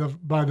out by the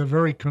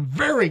very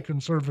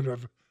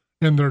conservative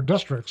in their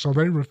district. So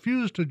they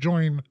refused to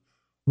join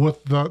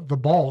with the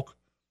bulk,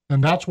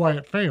 and that's why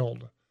it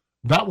failed.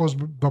 That was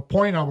the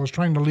point I was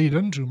trying to lead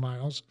into,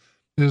 Miles,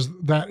 is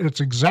that it's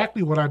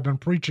exactly what I've been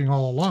preaching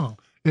all along.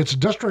 It's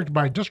district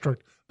by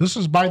district. This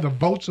is by the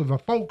votes of the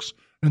folks,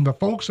 and the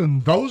folks in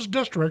those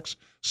districts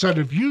said,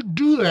 if you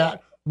do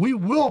that, we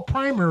will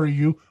primary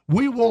you.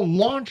 We will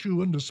launch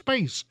you into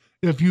space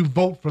if you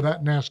vote for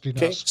that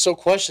nastiness. Okay, so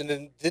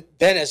question,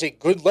 then as a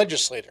good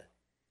legislator,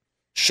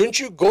 shouldn't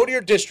you go to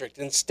your district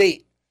and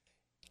state,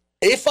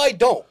 if I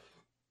don't,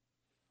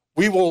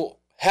 we will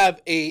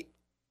have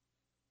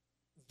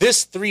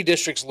this 3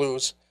 districts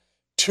lose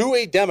to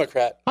a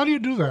Democrat? How do you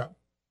do that?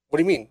 What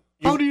do you mean?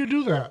 How do you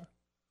do that?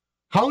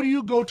 How do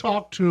you go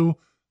talk to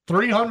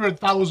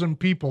 300,000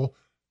 people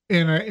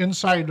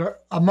inside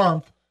a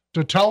month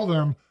to tell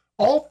them,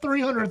 all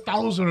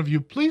 300,000 of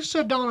you, please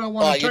sit down. I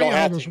want to tell you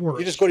how this works.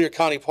 You just go to your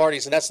county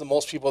parties, and that's the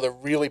most people that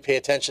really pay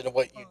attention to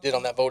what you did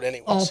on that vote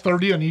anyways. All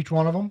 30 in each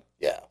one of them?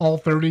 Yeah. All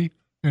 30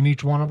 in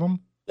each one of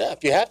them? Yeah,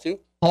 if you have to.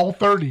 All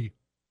 30.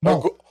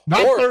 No,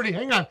 not 30.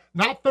 Hang on.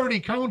 Not 30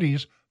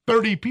 counties.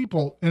 30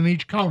 people in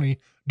each county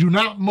do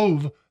not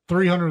move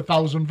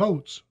 300,000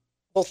 votes.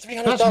 Well,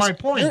 300,000. That's my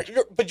point.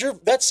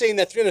 That's saying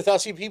that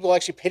 300,000 people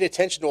actually paid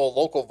attention to a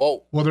local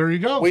vote. Well, there you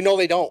go. We know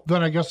they don't.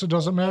 Then I guess it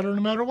doesn't matter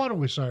no matter what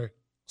we say.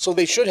 So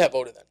they should have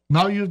voted then.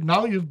 Now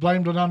you've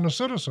blamed it on the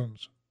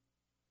citizens.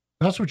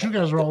 That's what you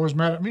guys are always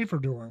mad at me for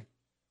doing.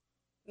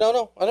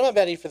 No, I'm not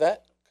mad at you for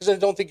that, because I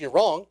don't think you're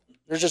wrong.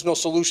 There's just no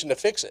solution to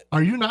fix it.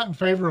 Are you not in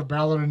favor of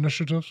ballot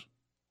initiatives?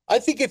 I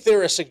think if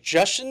they're a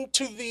suggestion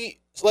to the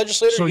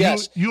legislator, so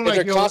yes. If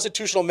they're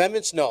constitutional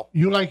amendments, no.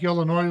 You like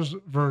Illinois'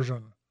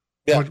 version,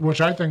 yeah.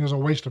 which I think is a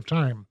waste of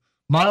time.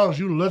 Miles,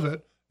 you live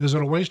it. Is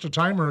it a waste of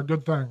time or a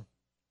good thing?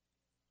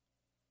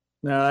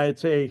 No, I'd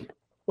say,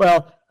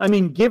 well, I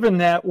mean, given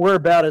that we're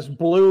about as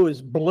blue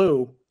as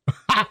blue,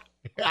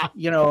 yeah.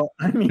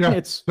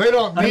 It's... They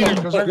don't need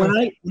it.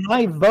 When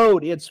I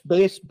vote, it's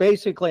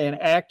basically an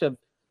act of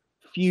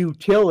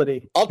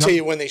futility. I'll tell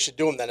you when they should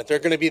do them then. If they're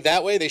going to be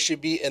that way, they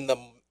should be in the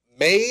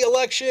May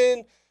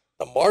election,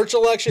 the March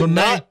election,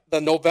 not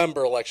the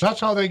November election. That's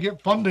how they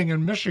get funding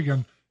in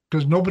Michigan,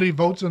 because nobody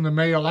votes in the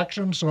May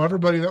election. So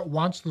everybody that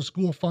wants the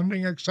school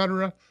funding,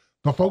 etc.,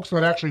 the folks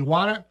that actually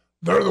want it,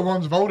 they're the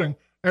ones voting.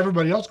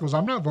 Everybody else goes,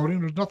 I'm not voting.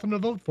 There's nothing to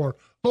vote for.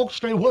 Folks,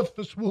 stay with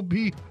us. We'll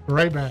be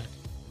right back.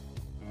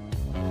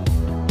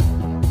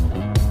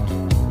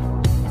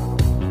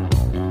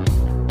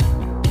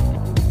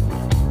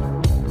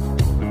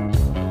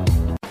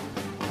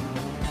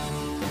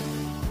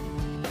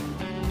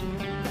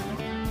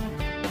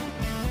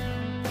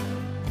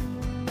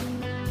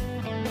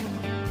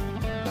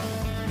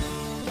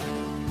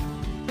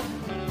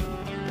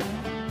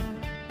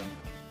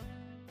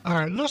 All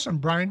right, listen,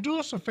 Brian, do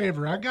us a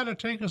favor. I got to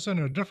take us in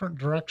a different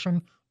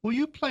direction. Will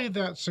you play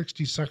that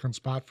 60-second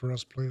spot for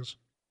us, please?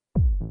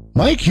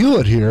 Mike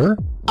Hewitt here.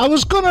 I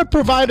was going to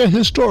provide a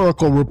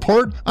historical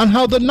report on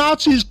how the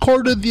Nazis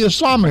courted the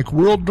Islamic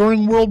world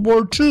during World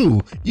War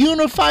II,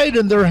 unified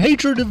in their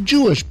hatred of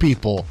Jewish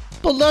people.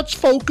 But let's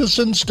focus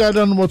instead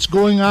on what's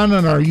going on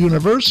in our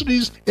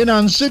universities and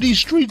on city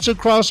streets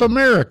across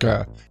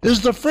America.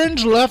 Is the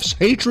fringe left's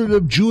hatred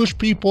of Jewish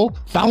people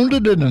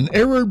founded in an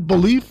errored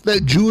belief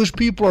that Jewish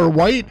people are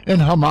white and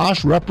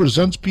Hamas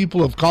represents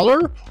people of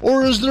color?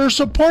 Or is there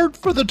support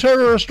for the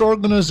terrorist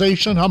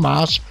organization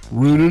Hamas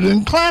rooted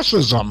in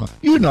classism?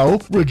 You know,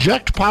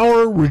 reject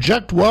power,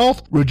 reject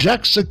wealth,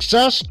 reject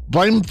success,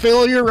 blame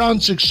failure on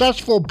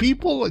successful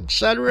people,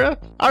 etc.?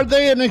 Are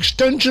they an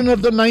extension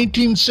of the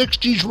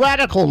 1960s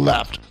radical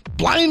left,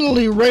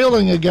 blindly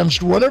railing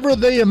against whatever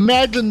they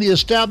imagine the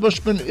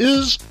establishment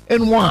is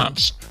and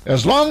wants?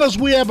 As long as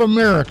we have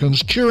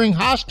Americans cheering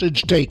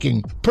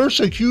hostage-taking,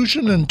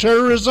 persecution, and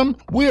terrorism,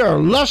 we are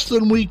less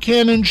than we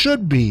can and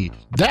should be.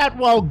 That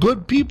while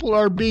good people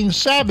are being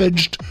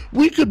savaged,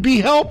 we could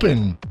be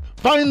helping.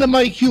 Find the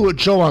Mike Hewitt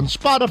Show on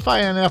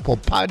Spotify and Apple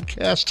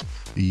Podcasts.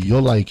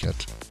 You'll like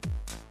it.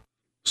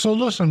 So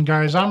listen,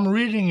 guys, I'm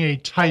reading a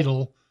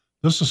title.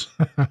 This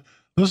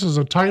is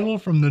a title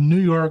from the New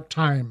York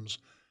Times.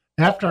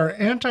 After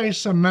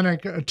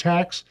anti-Semitic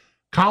attacks,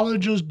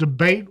 colleges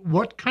debate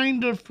what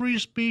kind of free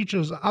speech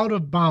is out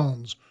of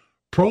bounds.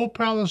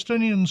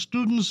 Pro-Palestinian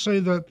students say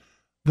that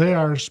they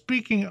are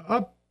speaking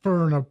up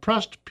for an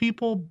oppressed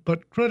people,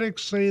 but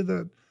critics say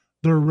that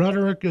their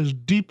rhetoric is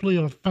deeply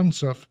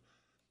offensive.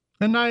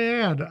 And I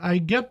add, I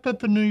get that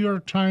the New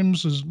York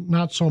Times is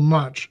not so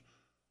much,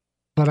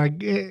 but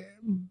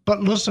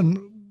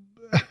listen,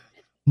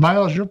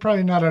 Miles, you're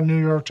probably not a New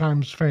York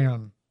Times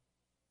fan.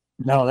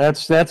 No,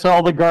 that's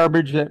all the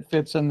garbage that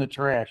fits in the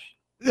trash.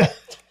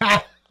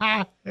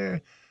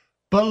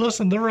 But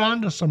listen, they're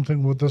onto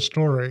something with this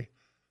story.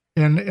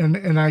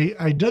 And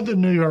I did the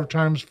New York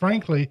Times,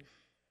 frankly,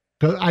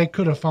 because I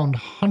could have found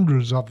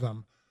hundreds of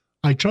them.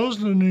 I chose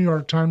the New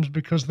York Times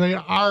because they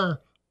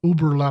are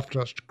uber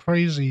leftist,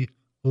 crazy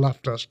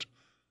leftist.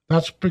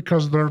 That's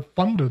because they're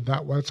funded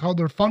that way. It's how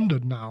they're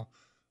funded now.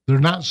 They're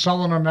not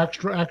selling them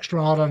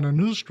extra out on the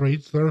news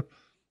streets.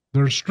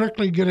 They're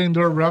strictly getting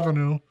their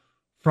revenue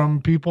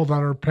from people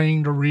that are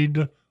paying to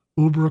read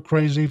uber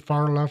crazy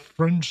far left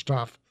fringe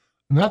stuff.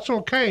 And that's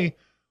okay,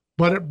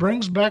 but it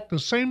brings back the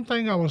same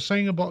thing I was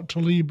saying about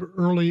Tlaib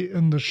early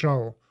in the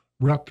show,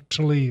 Rep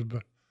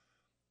Tlaib.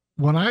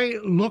 When I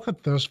look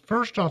at this,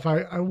 first off,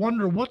 I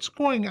wonder what's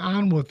going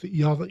on with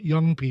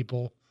young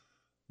people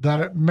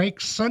that it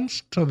makes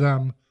sense to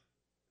them,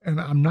 and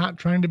I'm not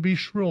trying to be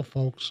shrill,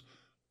 folks,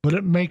 but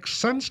it makes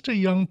sense to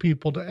young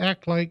people to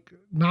act like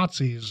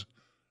Nazis,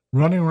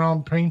 running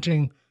around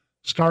painting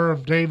Star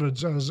of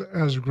Davids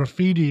as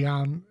graffiti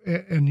on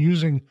and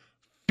using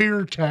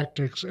fear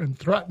tactics and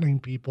threatening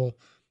people,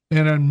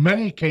 and in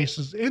many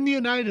cases in the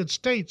United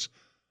States,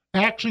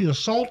 actually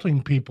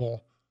assaulting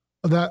people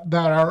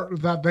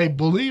that they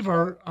believe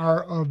are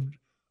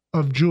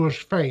of Jewish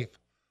faith.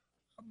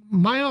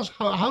 Miles,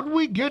 how do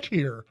we get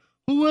here?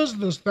 Who is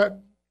this that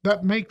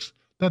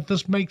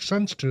this makes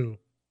sense to?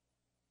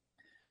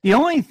 The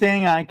only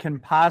thing I can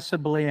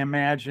possibly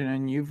imagine,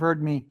 and you've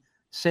heard me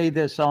say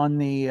this on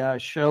the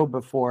show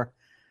before,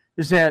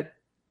 is that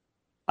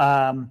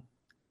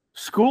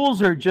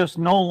schools are just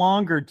no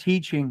longer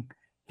teaching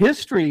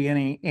history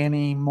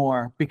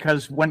anymore.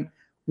 Because when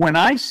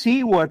I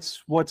see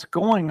what's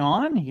going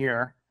on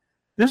here,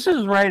 this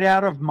is right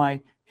out of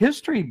my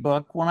history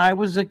book when I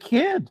was a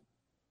kid,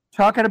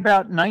 talking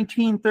about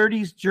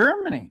 1930s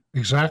Germany.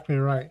 Exactly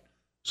right.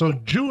 So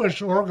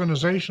Jewish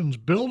organizations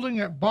building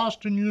at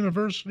Boston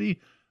University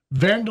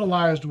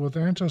vandalized with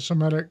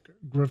anti-Semitic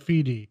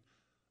graffiti.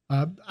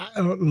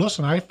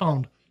 Listen, I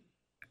found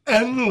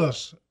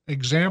endless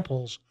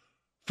examples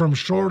from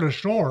shore to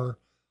shore,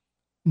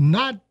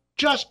 not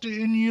just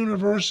in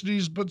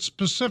universities, but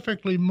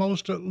specifically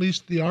most, at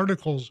least the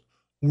articles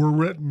were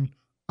written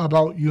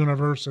about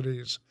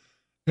universities.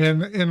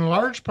 And in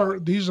large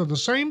part, these are the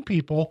same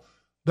people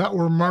that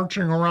were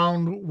marching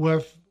around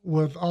with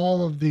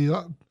all of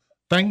the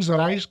things that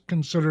I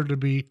consider to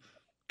be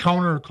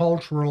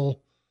countercultural.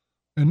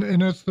 And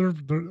it's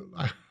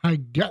I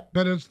get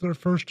that it's their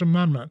First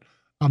Amendment.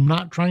 I'm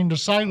not trying to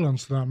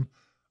silence them.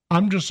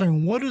 I'm just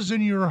saying, what is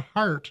in your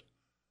heart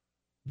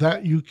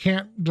that you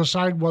can't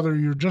decide whether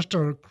you're just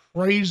a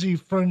crazy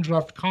fringe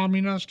left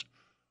communist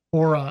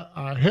or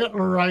a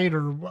Hitlerite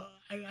or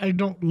I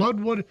don't,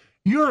 Ludwood,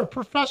 you're a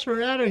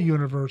professor at a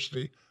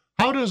university.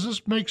 How does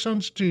this make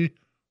sense to you?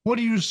 What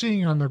are you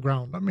seeing on the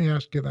ground? Let me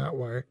ask you that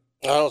way.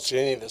 I don't see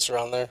any of this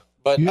around there.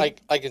 But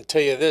I can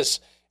tell you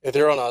this. If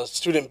they're on a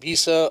student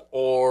visa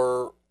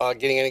or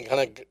getting any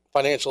kind of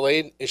financial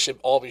aid, it should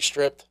all be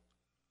stripped.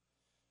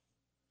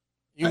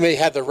 You may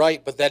have the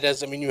right, but that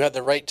doesn't mean you have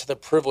the right to the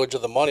privilege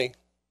of the money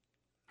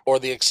or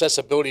the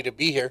accessibility to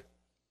be here.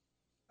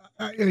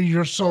 But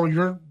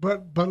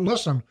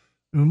listen,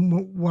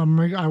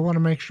 I want to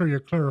make sure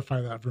you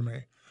clarify that for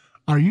me.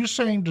 Are you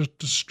saying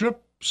to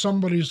strip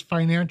somebody's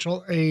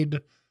financial aid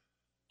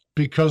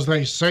because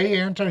they say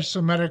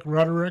anti-Semitic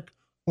rhetoric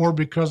or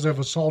because they've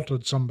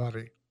assaulted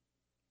somebody?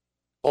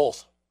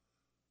 Both.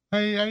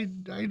 I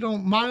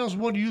don't. Miles,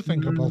 what do you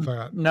think about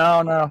that?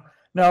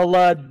 No,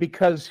 Lud,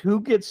 because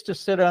who gets to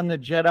sit on the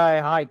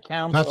Jedi High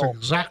Council? That's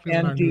exactly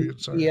what I knew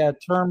you'd say.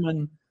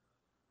 Determine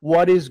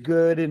what is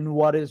good and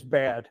what is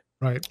bad.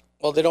 Right.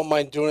 Well, they don't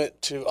mind doing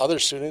it to other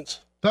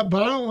students. But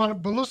I don't want to.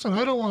 But listen,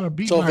 I don't want to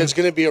beat. So if it's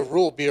going to be a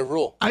rule, be a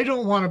rule. I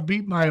don't want to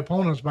beat my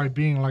opponents by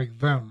being like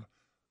them.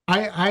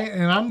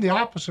 And I'm the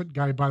opposite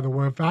guy, by the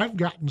way. If I've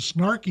gotten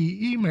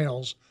snarky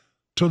emails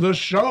to this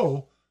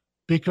show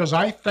because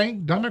I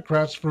thank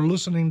Democrats for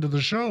listening to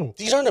the show.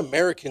 These aren't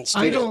American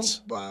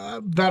students.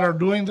 That are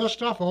doing this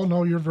stuff. Oh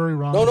no, you're very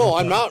wrong. No,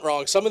 I'm not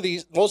wrong.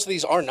 Most of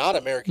these are not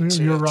American students.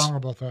 You're wrong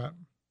about that.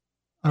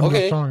 I'm okay.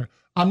 Just telling you.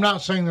 I'm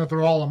not saying that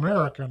they're all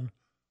American.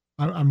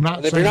 I'm not.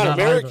 And if saying you're not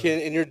that American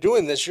either. and you're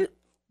doing this, you're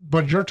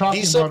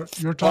talking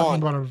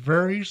about a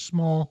very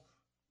small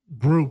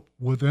group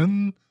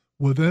within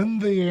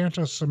the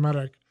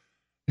anti-Semitic.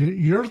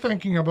 You're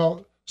thinking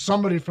about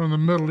somebody from the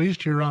Middle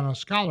East here on a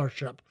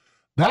scholarship.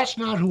 That's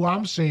not who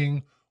I'm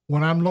seeing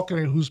when I'm looking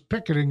at who's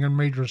picketing in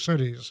major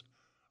cities.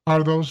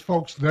 Are those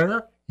folks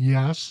there?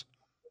 Yes.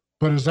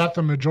 But is that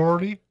the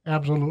majority?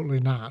 Absolutely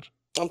not.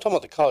 I'm talking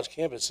about the college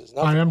campuses.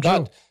 I am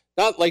too.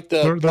 Not like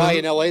the guy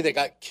in L.A. that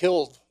got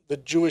killed, the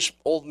Jewish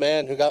old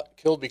man who got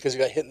killed because he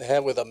got hit in the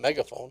head with a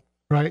megaphone.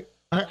 Right.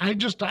 I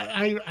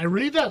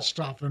read that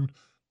stuff, and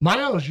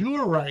Miles, you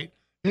were right.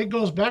 It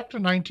goes back to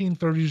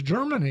 1930s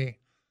Germany.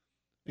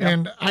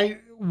 Yep. And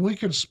we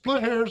could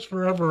split hairs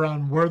forever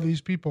on where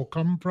these people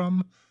come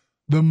from.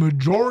 The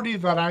majority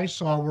that I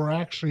saw were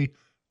actually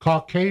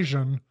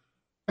Caucasian,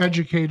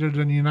 educated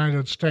in the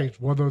United States,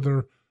 whether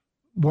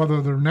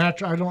they're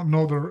natural, I don't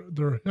know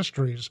their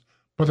histories,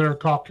 but they're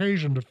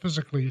Caucasian to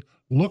physically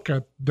look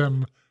at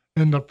them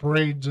in the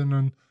parades and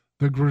in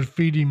the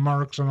graffiti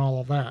marks and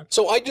all of that.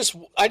 So I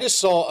just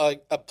saw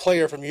a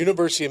player from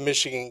University of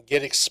Michigan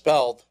get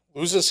expelled,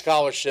 lose a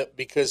scholarship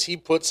because he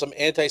put some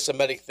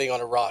anti-Semitic thing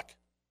on a rock.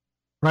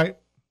 Right.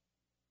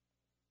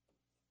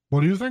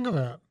 What do you think of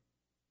that?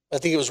 I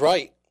think it was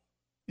right.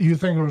 You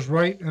think it was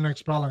right in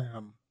expelling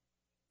him?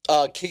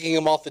 Kicking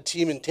him off the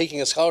team and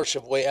taking a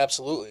scholarship away,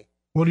 absolutely.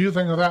 What do you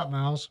think of that,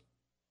 Miles?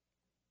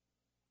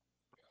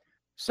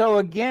 So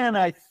again,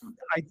 I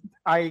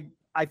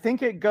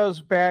think it goes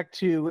back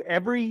to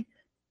every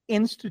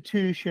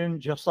institution,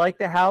 just like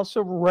the House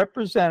of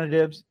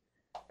Representatives.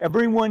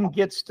 Everyone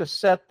gets to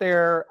set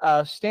their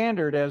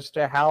standard as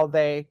to how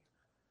they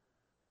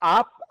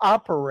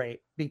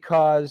operate,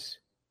 because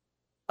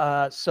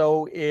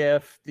so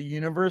if the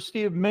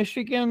University of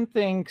Michigan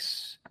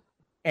thinks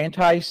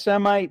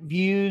anti-Semite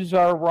views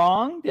are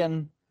wrong,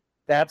 then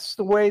that's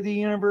the way the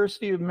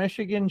University of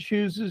Michigan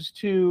chooses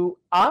to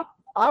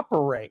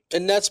operate.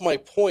 And that's my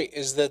point,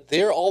 is that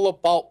they're all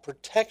about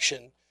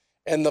protection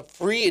and the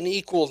free and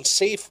equal and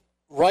safe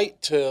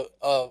right to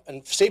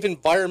and safe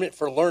environment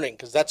for learning,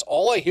 because that's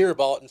all I hear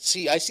about and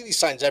see. I see these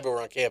signs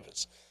everywhere on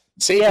campus.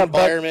 Safe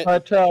environment.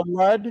 But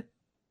Lud,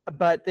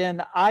 but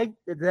then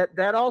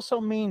that also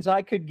means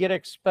I could get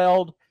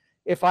expelled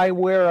if I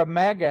wear a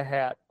MAGA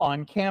hat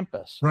on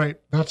campus. Right.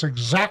 That's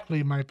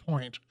exactly my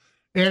point.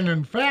 And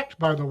in fact,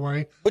 by the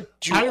way,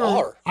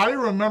 I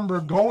remember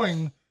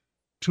going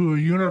to a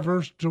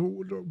university,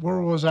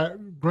 where was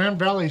that? Grand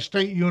Valley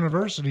State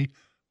University,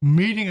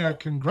 meeting a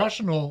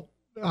congressional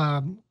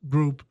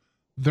group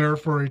there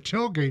for a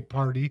tailgate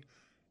party,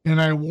 and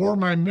I wore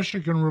my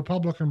Michigan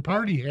Republican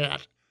Party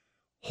hat.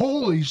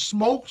 Holy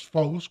smokes,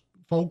 folks,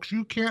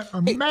 you can't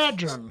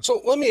imagine.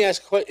 So let me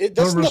ask you,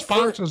 the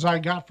responses I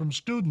got from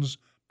students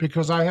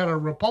because I had a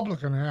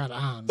Republican hat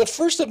on. The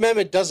First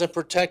Amendment doesn't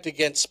protect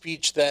against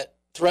speech that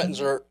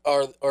threatens or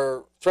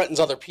threatens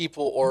other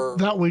people, or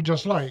that we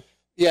just like.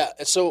 Yeah.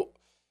 So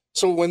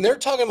when they're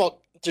talking about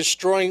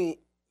destroying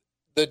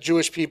the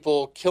Jewish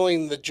people,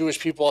 killing the Jewish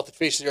people off the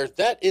face of the earth,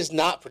 that is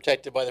not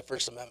protected by the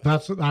First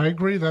Amendment. I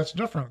agree. That's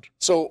different.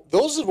 So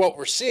those is what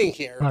we're seeing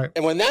here. Right.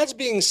 And when that's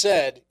being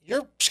said,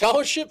 your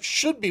scholarship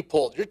should be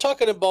pulled. You're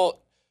talking about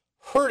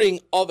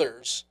hurting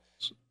others.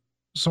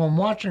 So I'm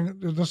watching.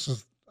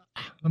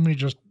 Let me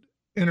just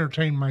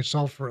entertain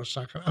myself for a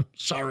second. I'm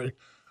sorry.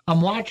 I'm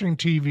watching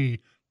TV.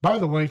 By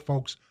the way,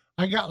 folks,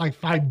 I got like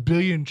 5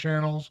 billion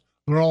channels.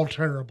 They're all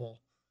terrible.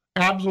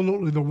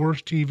 Absolutely the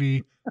worst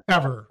TV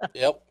ever.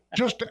 Yep.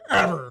 Just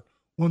ever.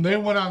 When they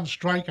went on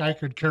strike, I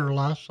could care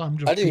less. I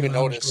didn't even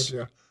notice.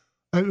 With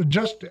you.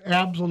 Just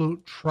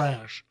absolute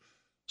trash.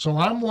 So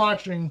I'm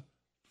watching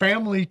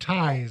Family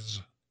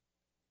Ties.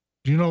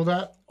 Do you know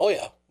that? Oh,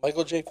 yeah.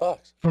 Michael J.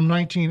 Fox. From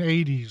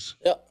 1980s.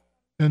 Yep.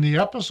 And the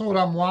episode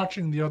I'm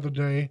watching the other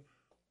day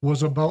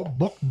was about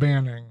book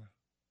banning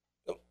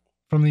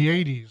from the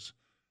 80s.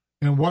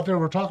 And what they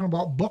were talking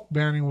about book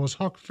banning was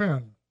Huck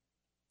Finn.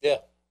 Yeah.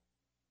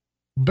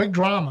 Big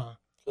drama.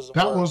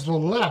 That was the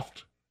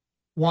left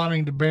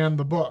wanting to ban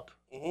the book.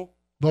 Mm-hmm.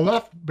 The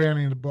left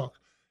banning the book.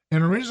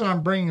 And the reason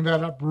I'm bringing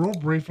that up real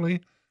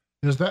briefly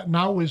is that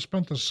now we've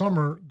spent the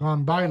summer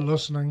gone by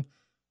listening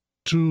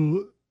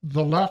to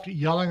the left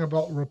yelling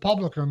about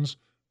Republicans,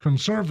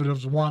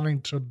 conservatives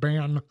wanting to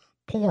ban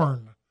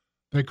porn.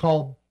 They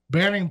call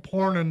banning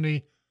porn in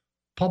the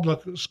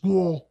public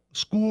school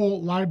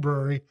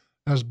library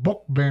as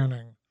book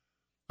banning.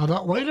 I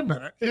thought, wait a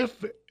minute,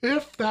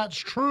 if that's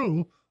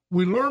true,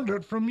 we learned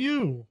it from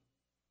you.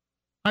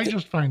 I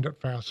just find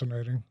it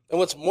fascinating. And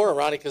what's more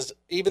ironic is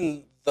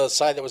even the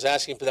side that was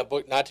asking for that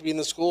book not to be in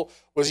the school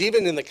was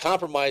even in the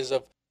compromise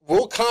of,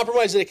 we'll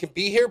compromise that it can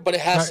be here, but it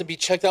has to be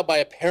checked out by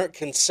a parent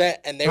consent.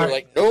 And they were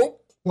like,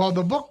 nope. Well,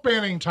 the book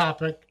banning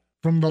topic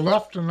from the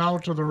left and now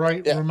to the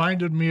right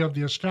reminded me of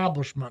the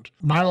establishment.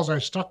 Miles, I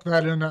stuck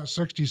that in that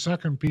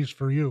 60-second piece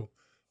for you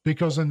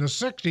because in the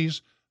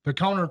 60s, the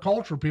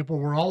counterculture people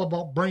were all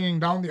about bringing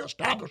down the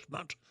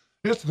establishment.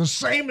 It's the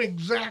same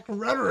exact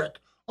rhetoric,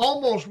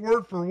 almost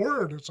word for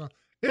word.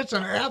 It's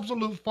an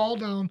absolute fall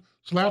down,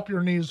 slap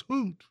your knees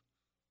hoot.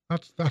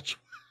 That's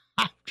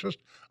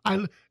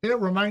it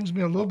reminds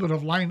me a little bit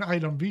of line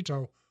item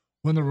veto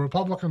when the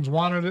Republicans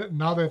wanted it and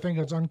now they think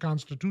it's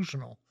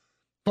unconstitutional.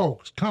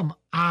 Folks, come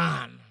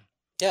on.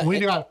 Yeah,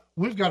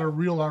 we've got to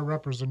reel our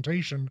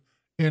representation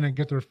in and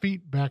get their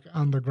feet back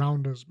on the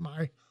ground, is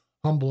my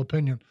humble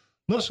opinion.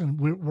 Listen,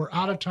 we're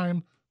out of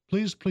time.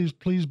 Please, please,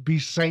 please be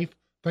safe.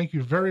 Thank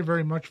you very,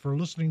 very much for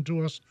listening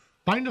to us.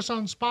 Find us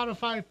on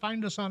Spotify.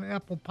 Find us on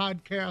Apple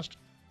Podcast.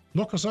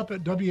 Look us up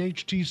at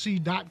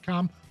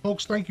WHTC.com.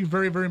 Folks, thank you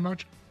very, very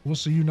much. We'll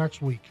see you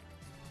next week.